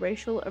form of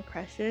racial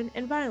oppression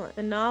and violence.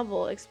 The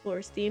novel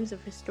explores themes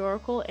of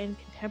historical and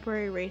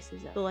contemporary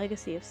racism, the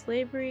legacy of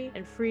slavery,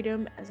 and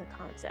freedom as a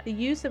concept. The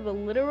use of a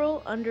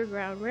literal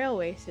underground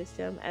railway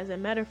system as a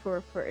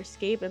metaphor for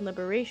escape and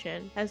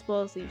liberation, as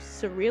well as the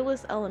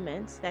surrealist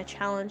elements that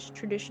challenge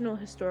traditional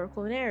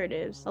historical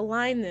narratives,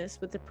 align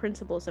this with the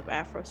principles of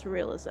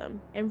afro-surrealism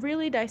and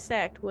really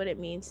dissect what it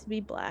means to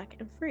be Black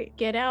and free.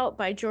 Get Out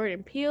by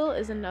Jordan Peele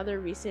is another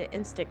recent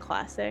instant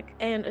classic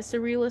and a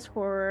surrealist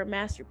horror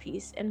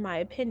masterpiece in my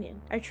opinion.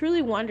 I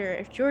truly wonder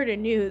if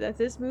Jordan knew that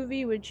this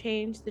movie would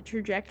change the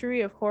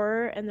trajectory of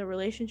horror and the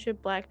relationship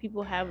Black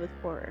people have with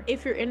horror.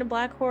 If you're into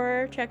Black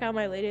horror, check out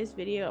my latest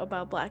video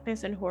about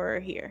Blackness and horror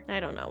here. I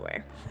don't know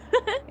where.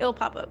 It'll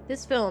pop up.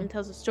 This film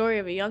tells the story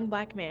of a young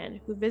Black man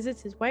who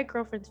visits his white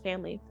girlfriend's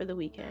family for the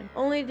weekend,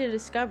 only to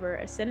discover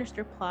a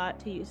sinister plot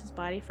to use his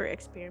body for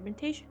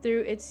experimentation.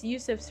 Through its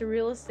use of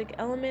surrealistic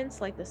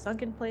elements like the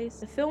sunken place,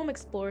 the film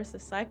explores the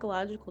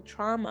psychological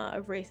trauma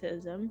of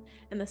racism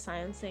and the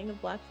silencing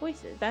of Black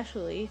voices,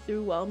 especially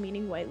through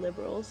well-meaning white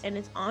liberals, and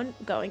its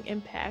ongoing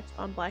impact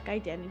on Black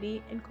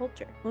identity and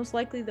culture. Most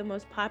likely the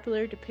most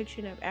popular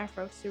depiction of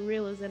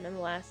Afro-surrealism in the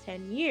last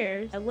 10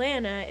 years,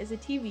 Atlanta is a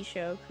TV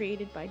show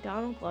created by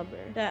Donald Glover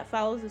that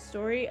follows the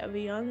story of a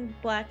young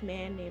Black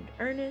man named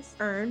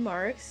Ern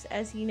Marks,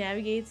 as he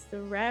navigates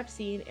the rap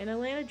scene in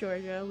Atlanta,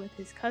 Georgia with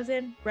his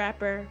cousin,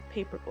 rapper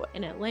Paperboy.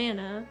 In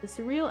Atlanta, the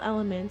surreal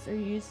elements are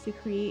used to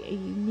create a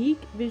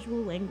unique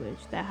visual language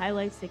that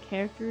highlights the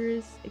characters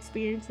dangerous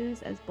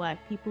experiences as Black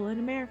people in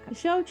America. The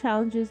show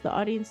challenges the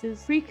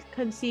audience's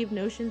preconceived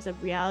notions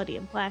of reality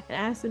and Black and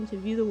asks them to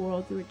view the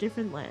world through a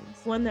different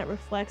lens, one that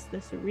reflects the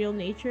surreal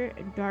nature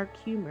and dark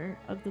humor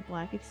of the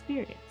Black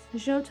experience. The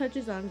show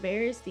touches on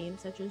various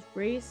themes such as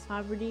race,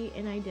 poverty,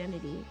 and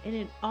identity, and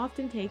it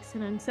often takes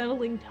an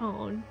unsettling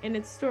tone in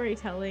its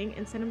storytelling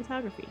and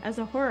cinematography. As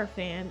a horror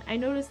fan, I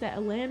noticed that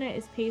Atlanta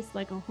is paced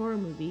like a horror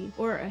movie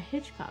or a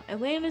Hitchcock.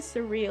 Atlanta's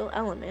surreal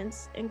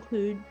elements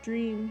include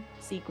dream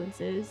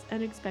sequences,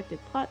 unexpected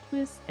plot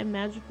twists, and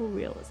magical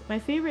realism. My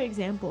favorite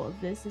example of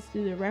this is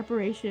through the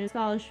reparation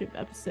scholarship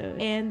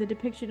episode and the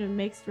depiction of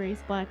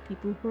mixed-race Black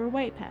people who are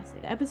white passing.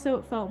 The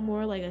episode felt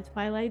more like a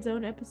Twilight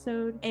Zone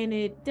episode, and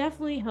it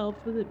definitely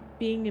helped with it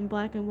being in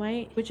black and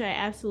white, which I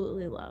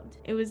absolutely loved.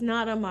 It was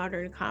not a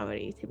modern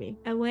comedy to me.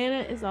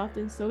 Atlanta is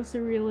often so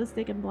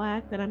surrealistic and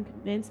Black that I'm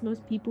convinced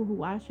most people who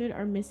watch it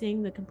are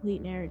missing the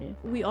complete narrative.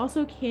 We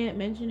also can't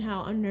mention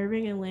how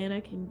unnerving Atlanta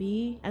can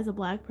be as a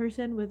Black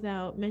person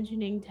without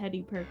mentioning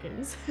Teddy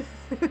Perkins.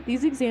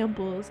 These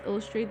examples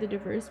illustrate the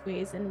diverse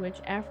ways in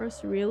which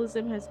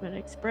afro-surrealism has been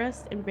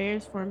expressed in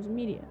various forms of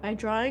media. By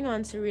drawing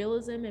on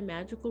surrealism and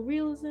magical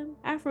realism,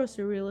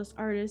 afro-surrealist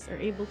artists are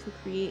able to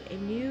create a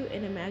new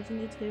and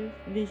imaginative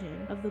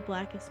vision of the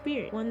Black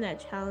experience, one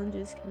that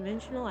challenges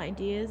conventional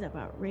ideas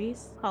about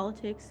race,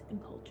 politics,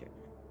 and culture.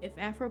 If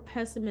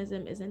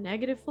afro-pessimism is a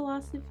negative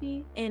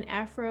philosophy and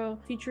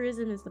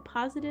afro-futurism is the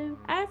positive,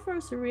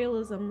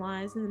 afro-surrealism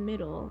lies in the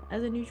middle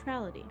as a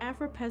neutrality.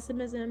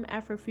 Afro-pessimism,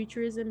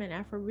 afro-futurism, and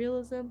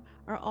afro-realism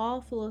are all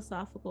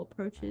philosophical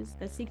approaches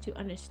that seek to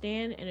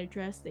understand and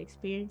address the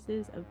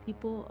experiences of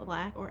people of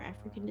Black or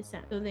African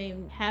descent. Though they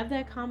have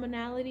that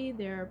commonality,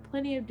 there are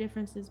plenty of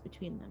differences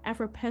between them.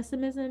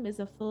 Afro-pessimism is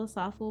a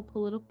philosophical,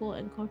 political,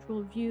 and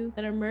cultural view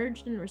that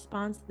emerged in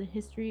response to the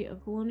history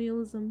of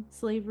colonialism,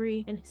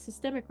 slavery, and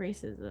systemic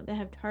racism that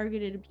have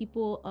targeted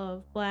people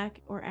of Black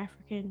or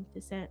African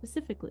descent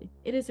specifically.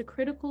 It is a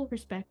critical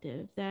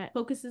perspective that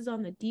focuses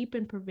on the deep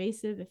and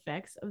pervasive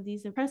effects of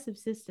these oppressive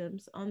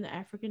systems on the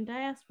African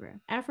diaspora.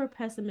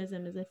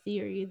 Afro-pessimism is a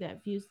theory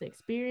that views the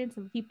experience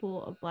of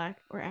people of Black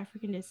or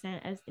African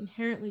descent as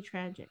inherently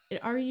tragic.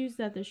 It argues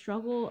that the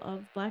struggle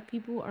of Black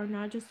people are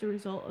not just a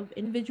result of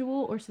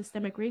individual or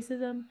systemic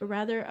racism, but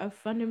rather a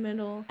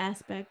fundamental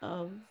aspect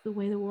of the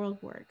way the world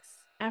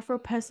works.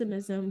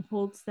 Afro-pessimism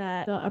holds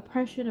that the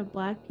oppression of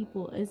Black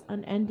people is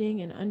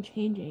unending and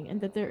unchanging, and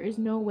that there is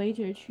no way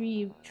to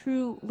achieve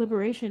true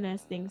liberation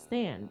as things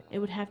stand. It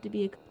would have to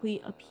be a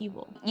complete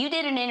upheaval. You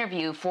did an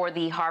interview for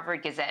the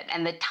Harvard Gazette,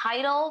 and the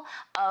title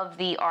of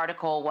the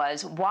article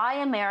was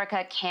 "Why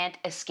America Can't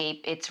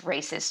Escape Its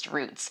Racist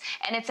Roots."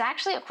 And it's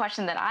actually a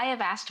question that I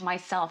have asked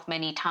myself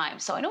many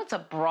times. So I know it's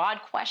a broad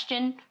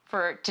question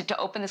to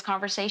open this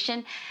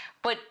conversation,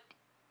 but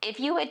if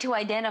you had to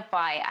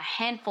identify a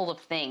handful of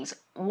things,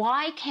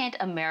 why can't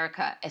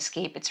America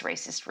escape its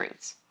racist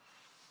roots?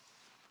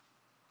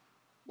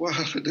 Well,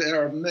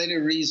 there are many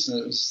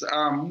reasons.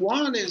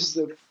 One is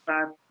the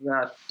fact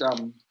that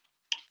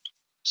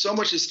so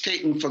much is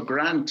taken for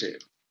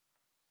granted.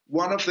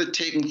 One of the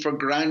taken for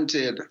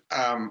granted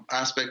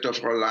aspect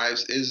of our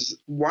lives is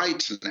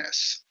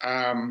whiteness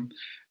and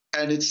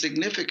its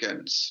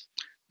significance,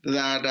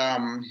 that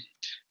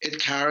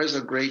it carries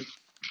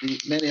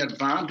many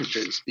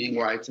advantages being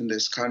white in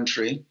this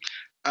country.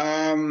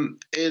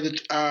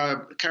 It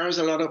carries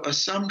a lot of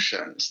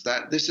assumptions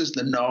that this is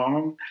the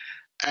norm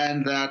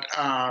and that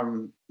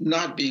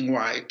not being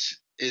white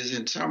is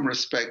in some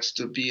respects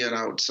to be an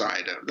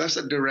outsider. That's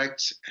a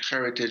direct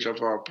heritage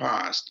of our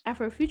past.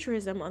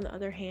 Afro-futurism, on the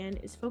other hand,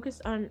 is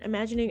focused on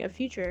imagining a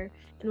future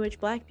in which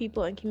Black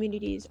people and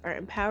communities are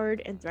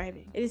empowered and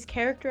thriving. It is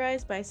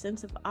characterized by a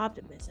sense of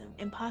optimism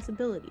and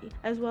possibility,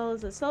 as well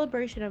as a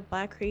celebration of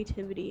Black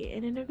creativity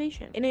and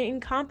innovation. And it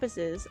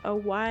encompasses a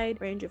wide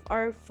range of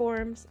art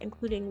forms,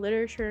 including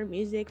literature,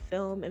 music,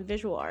 film, and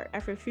visual art.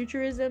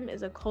 Afro-futurism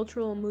is a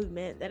cultural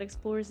movement that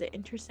explores the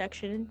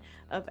intersection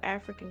of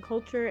African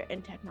culture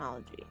and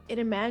technology. It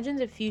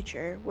imagines a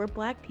future where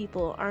Black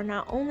people are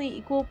not only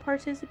equal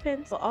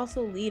participants, but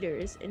also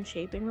leaders in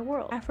shaping the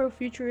world.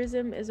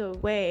 Afrofuturism is a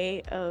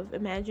way of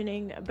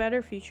imagining a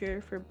better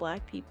future for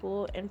Black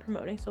people and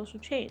promoting social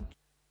change.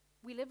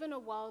 We live in a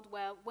world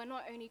where we're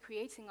not only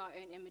creating our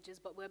own images,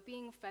 but we're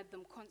being fed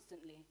them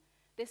constantly.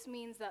 This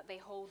means that they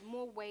hold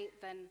more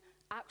weight than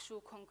actual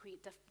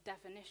concrete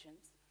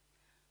definitions.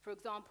 For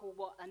example,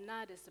 what a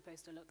nerd is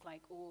supposed to look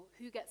like, or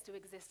who gets to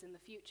exist in the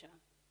future.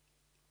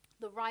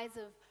 The rise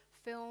of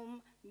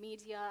film,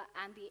 media,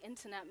 and the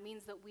internet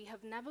means that we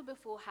have never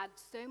before had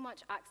so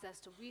much access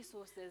to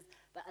resources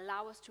that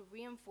allow us to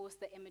reinforce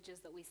the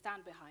images that we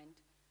stand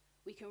behind.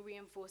 We can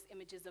reinforce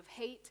images of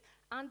hate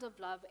and of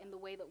love in the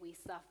way that we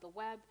surf the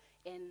web,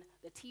 in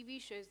the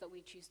TV shows that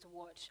we choose to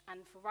watch,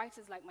 and for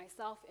writers like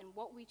myself, in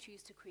what we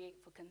choose to create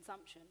for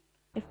consumption.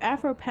 If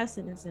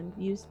afro-pessimism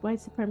views white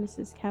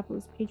supremacist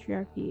capitalist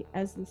patriarchy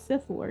as the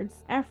Sith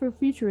Lords,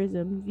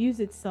 afro-futurism views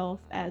itself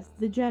as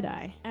the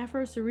Jedi.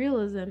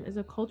 Afro-surrealism is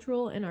a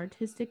cultural and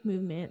artistic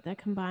movement that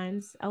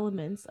combines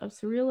elements of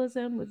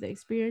surrealism with the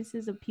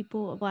experiences of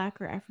people of Black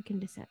or African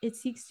descent. It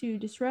seeks to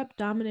disrupt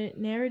dominant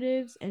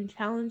narratives and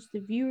challenge the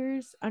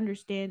viewer's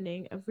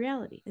understanding of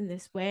reality. In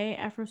this way,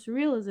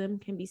 afro-surrealism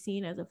can be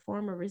seen as a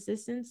form of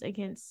resistance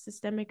against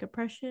systemic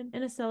oppression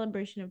and a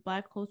celebration of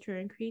Black culture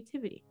and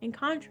creativity. In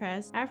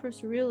contrast,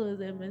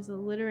 afro-surrealism is a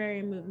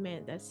literary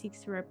movement that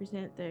seeks to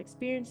represent the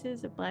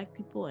experiences of Black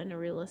people in a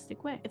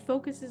realistic way. It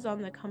focuses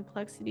on the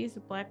complexities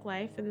of Black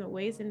life and the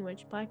ways in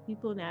which Black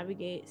people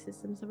navigate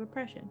systems of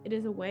oppression. It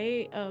is a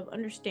way of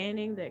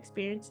understanding the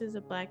experiences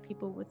of Black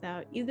people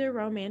without either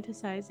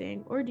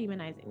romanticizing or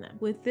demonizing them.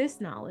 With this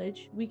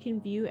knowledge, we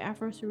can view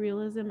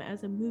afro-surrealism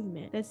as a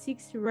movement that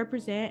seeks to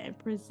represent and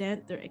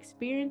present the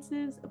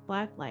experiences of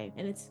Black life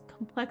and its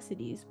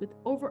complexities with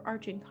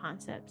overarching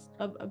concepts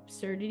of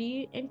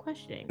absurdity and questioning.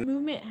 The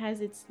movement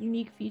has its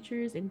unique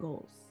features and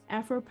goals.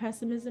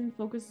 Afro-pessimism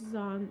focuses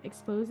on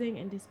exposing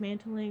and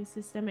dismantling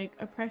systemic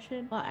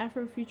oppression, while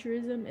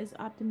Afro-futurism is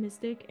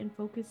optimistic and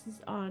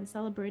focuses on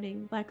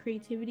celebrating Black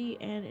creativity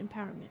and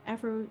empowerment.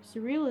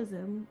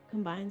 Afro-surrealism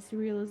combines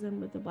surrealism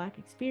with the Black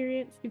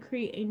experience to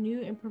create a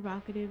new and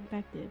provocative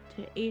perspective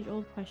to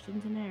age-old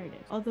questions and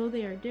narratives. Although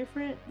they are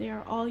different, they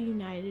are all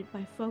united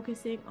by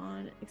focusing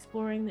on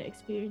exploring the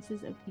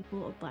experiences of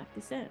people of Black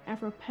descent.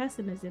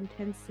 Afro-pessimism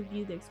tends to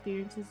view the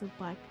experiences of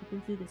Black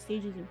people through the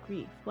stages of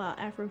grief, while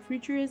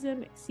Afro-futurism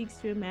seeks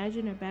to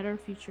imagine a better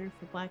future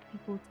for Black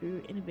people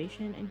through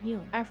innovation and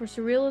healing.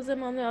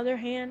 Afro-surrealism, on the other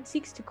hand,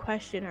 seeks to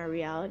question our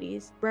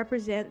realities,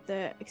 represent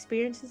the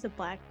experiences of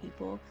Black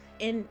people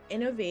in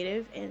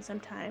innovative and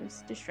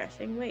sometimes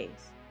distressing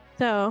ways.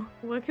 So,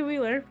 what can we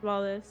learn from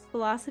all this?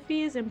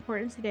 Philosophy is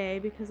important today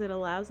because it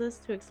allows us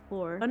to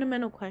explore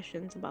fundamental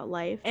questions about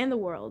life and the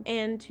world,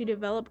 and to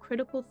develop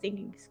critical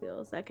thinking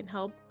skills that can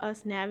help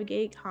us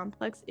navigate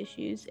complex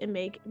issues and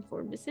make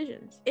informed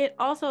decisions. It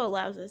also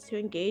allows us to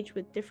engage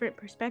with different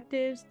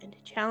perspectives and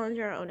to challenge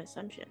our own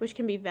assumptions, which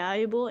can be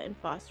valuable in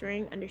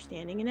fostering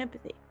understanding and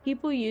empathy.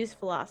 People use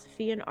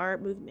philosophy and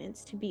art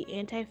movements to be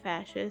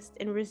anti-fascist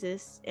and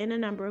resist in a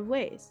number of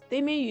ways.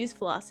 They may use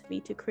philosophy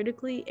to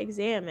critically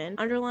examine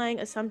underlying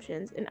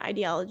assumptions and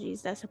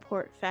ideologies that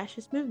support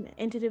fascist movement,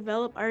 and to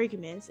develop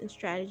arguments and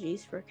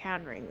strategies for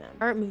countering them.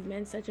 Art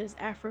movements such as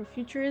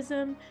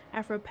afro-futurism,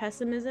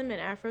 afro-pessimism,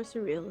 and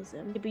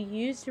afro-surrealism can be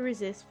used to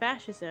resist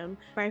fascism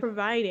by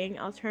providing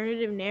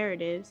alternative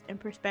narratives and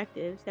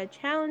perspectives that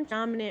challenge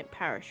dominant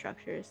power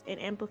structures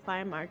and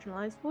amplify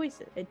marginalized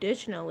voices.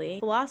 Additionally,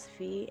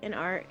 philosophy and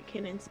art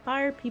can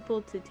inspire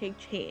people to take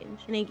change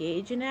and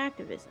engage in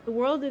activism. The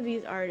world of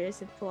these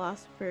artists and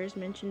philosophers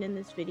mentioned in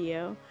this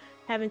video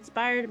have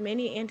inspired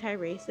many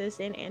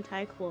anti-racist and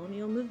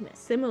anti-colonial movements.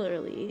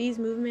 Similarly, these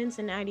movements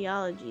and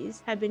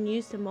ideologies have been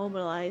used to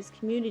mobilize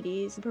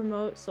communities to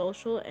promote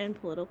social and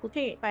political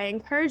change. By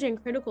encouraging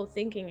critical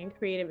thinking and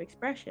creative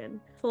expression,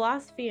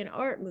 philosophy and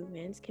art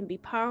movements can be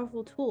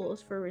powerful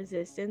tools for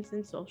resistance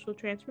and social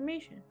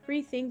transformation.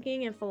 Free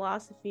thinking and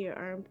philosophy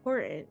are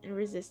important in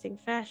resisting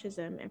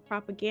fascism and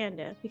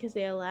propaganda because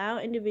they allow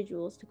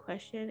individuals to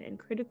question and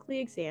critically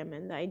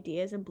examine the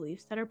ideas and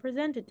beliefs that are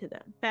presented to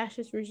them.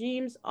 Fascist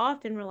regimes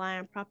often rely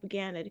on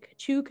propaganda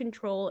to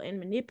control and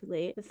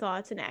manipulate the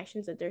thoughts and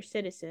actions of their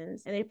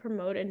citizens, and they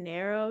promote a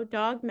narrow,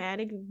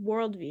 dogmatic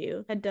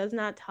worldview that does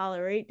not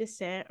tolerate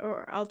dissent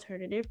or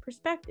alternative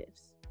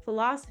perspectives.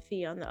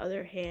 Philosophy, on the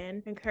other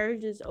hand,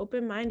 encourages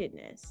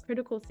open-mindedness,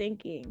 critical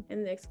thinking,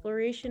 and the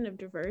exploration of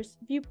diverse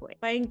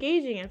viewpoints. By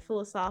engaging in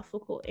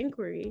philosophical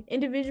inquiry,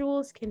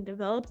 individuals can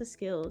develop the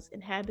skills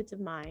and habits of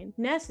mind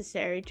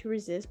necessary to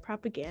resist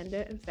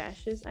propaganda and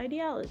fascist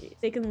ideologies.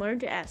 They can learn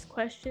to ask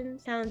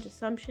questions, challenge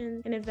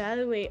assumptions, and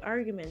evaluate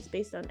arguments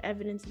based on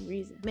evidence and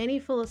reason. Many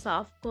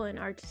philosophical and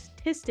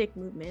artistic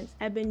movements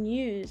have been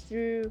used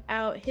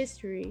throughout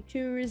history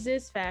to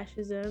resist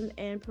fascism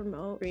and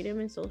promote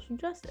freedom and social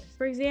justice.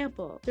 For example,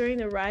 during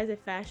the rise of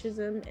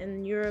fascism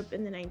in Europe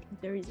in the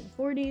 1930s and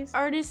 40s,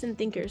 artists and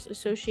thinkers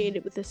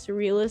associated with the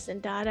Surrealist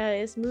and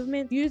Dadaist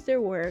movement used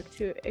their work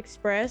to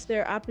express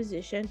their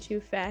opposition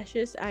to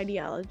fascist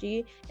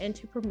ideology and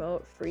to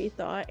promote free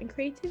thought and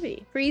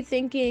creativity. Free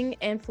thinking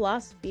and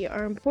philosophy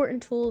are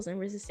important tools in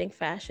resisting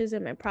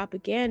fascism and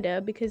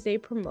propaganda because they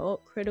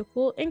promote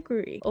critical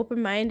inquiry,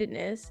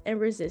 open-mindedness, and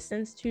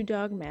resistance to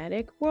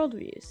dogmatic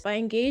worldviews. By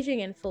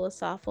engaging in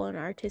philosophical and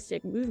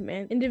artistic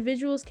movement,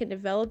 individuals can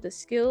develop the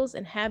skills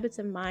and habits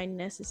of mind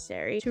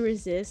necessary to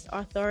resist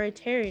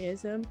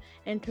authoritarianism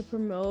and to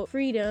promote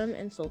freedom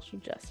and social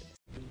justice.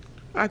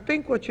 I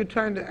think what you're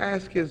trying to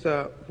ask is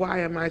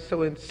why am I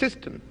so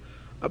insistent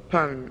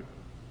upon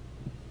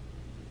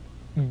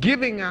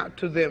giving out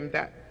to them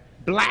that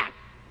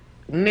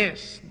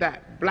blackness,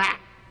 that black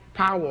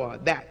power,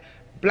 that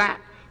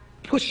black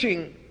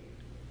pushing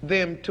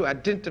them to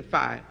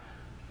identify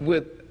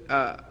with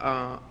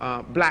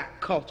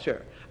black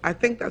culture. I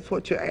think that's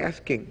what you're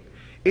asking.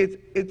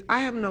 I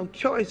have no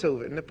choice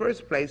over it in the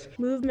first place.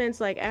 Movements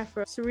like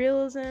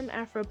afro-surrealism,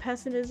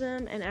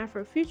 afro-pessimism, and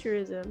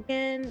afro-futurism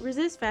can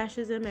resist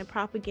fascism and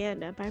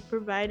propaganda by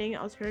providing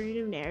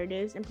alternative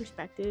narratives and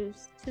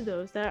perspectives to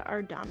those that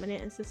are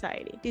dominant in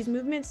society. These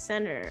movements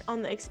center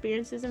on the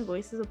experiences and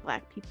voices of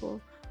Black people,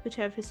 which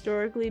have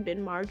historically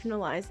been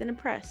marginalized and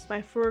oppressed.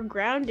 By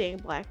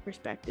foregrounding Black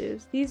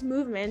perspectives, these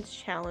movements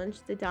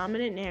challenge the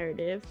dominant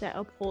narrative that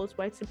upholds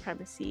white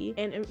supremacy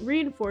and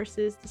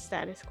reinforces the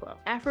status quo.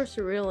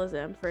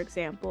 Afro-surrealism, for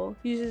example,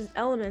 uses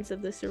elements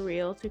of the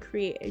surreal to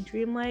create a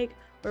dreamlike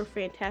or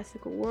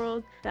fantastical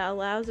world that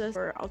allows us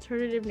for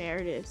alternative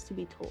narratives to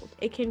be told.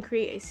 It can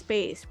create a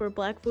space where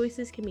Black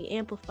voices can be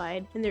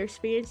amplified and their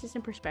experiences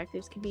and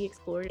perspectives can be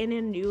explored in a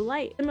new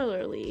light.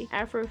 Similarly,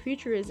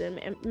 Afro-futurism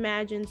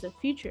imagines a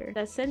future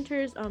that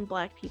centers on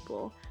Black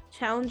people,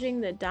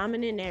 challenging the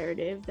dominant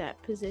narrative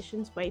that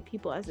positions white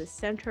people as the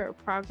center of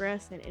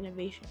progress and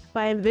innovation.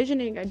 By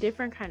envisioning a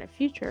different kind of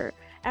future,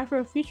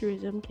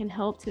 Afro-futurism can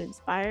help to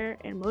inspire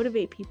and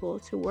motivate people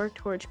to work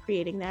towards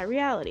creating that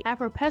reality.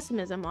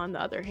 Afro-pessimism, on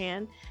the other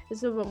hand,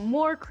 is of a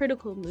more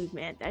critical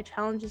movement that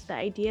challenges the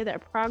idea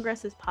that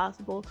progress is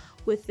possible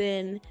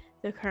within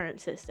the current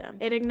system.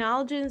 It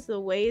acknowledges the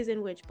ways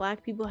in which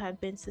Black people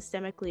have been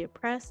systemically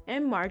oppressed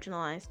and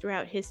marginalized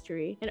throughout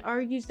history, and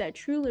argues that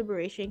true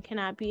liberation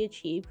cannot be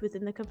achieved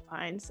within the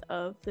confines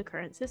of the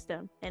current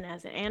system. And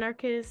as an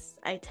anarchist,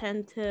 I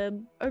tend to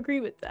agree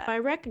with that. By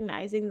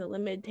recognizing the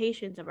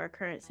limitations of our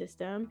current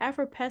system,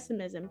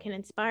 Afro-pessimism can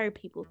inspire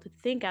people to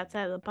think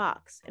outside of the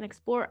box and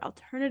explore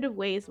alternative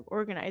ways of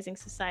organizing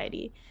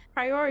society,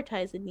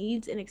 prioritize the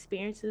needs and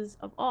experiences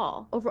of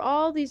all.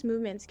 Overall, these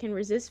movements can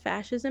resist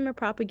fascism or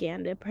propaganda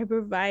by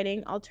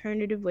providing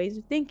alternative ways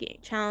of thinking,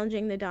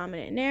 challenging the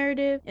dominant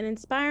narrative, and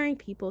inspiring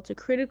people to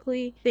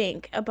critically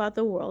think about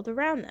the world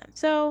around them.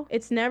 So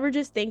it's never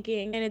just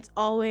thinking, and it's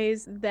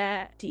always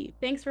that deep.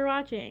 Thanks for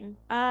watching.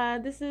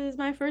 This is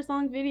my first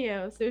long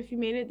video, so if you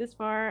made it this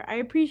far, I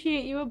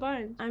appreciate you a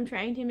bunch. I'm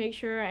trying to make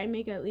sure I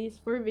make at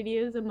least 4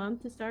 videos a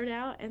month to start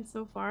out, and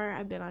so far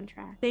I've been on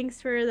track. Thanks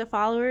for the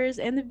followers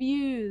and the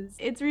views.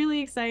 It's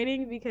really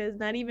exciting because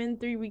not even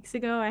 3 weeks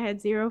ago I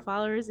had 0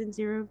 followers and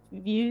 0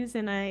 views,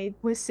 and I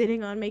was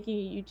sitting on making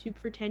a YouTube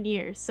for 10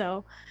 years.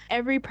 So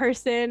every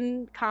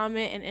person,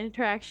 comment, and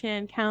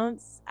interaction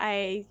counts.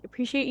 I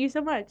appreciate you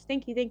so much.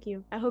 Thank you, thank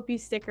you. I hope you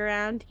stick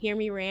around to hear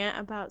me rant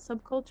about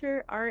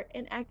subculture, art,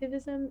 and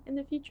activism in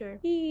the future.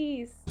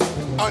 Peace.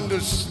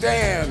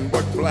 Understand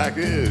what Black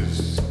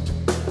is.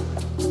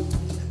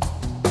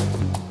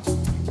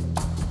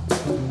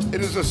 It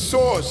is a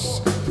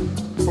source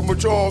from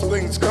which all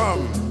things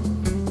come,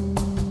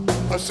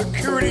 a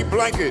security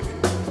blanket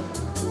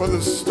for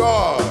the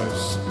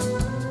stars.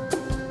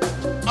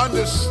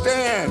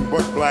 Understand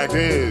what Black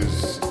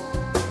is.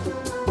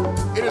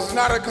 It is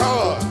not a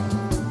color.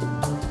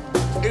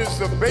 It is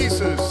the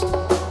basis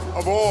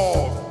of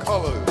all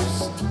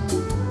colors.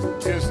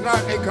 It is not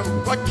a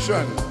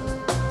complexion.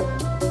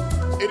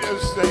 It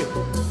is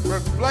the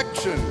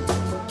reflection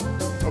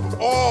of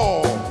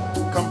all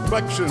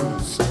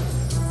complexions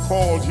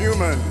called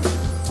human.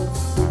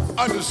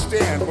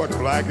 Understand what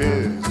Black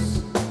is.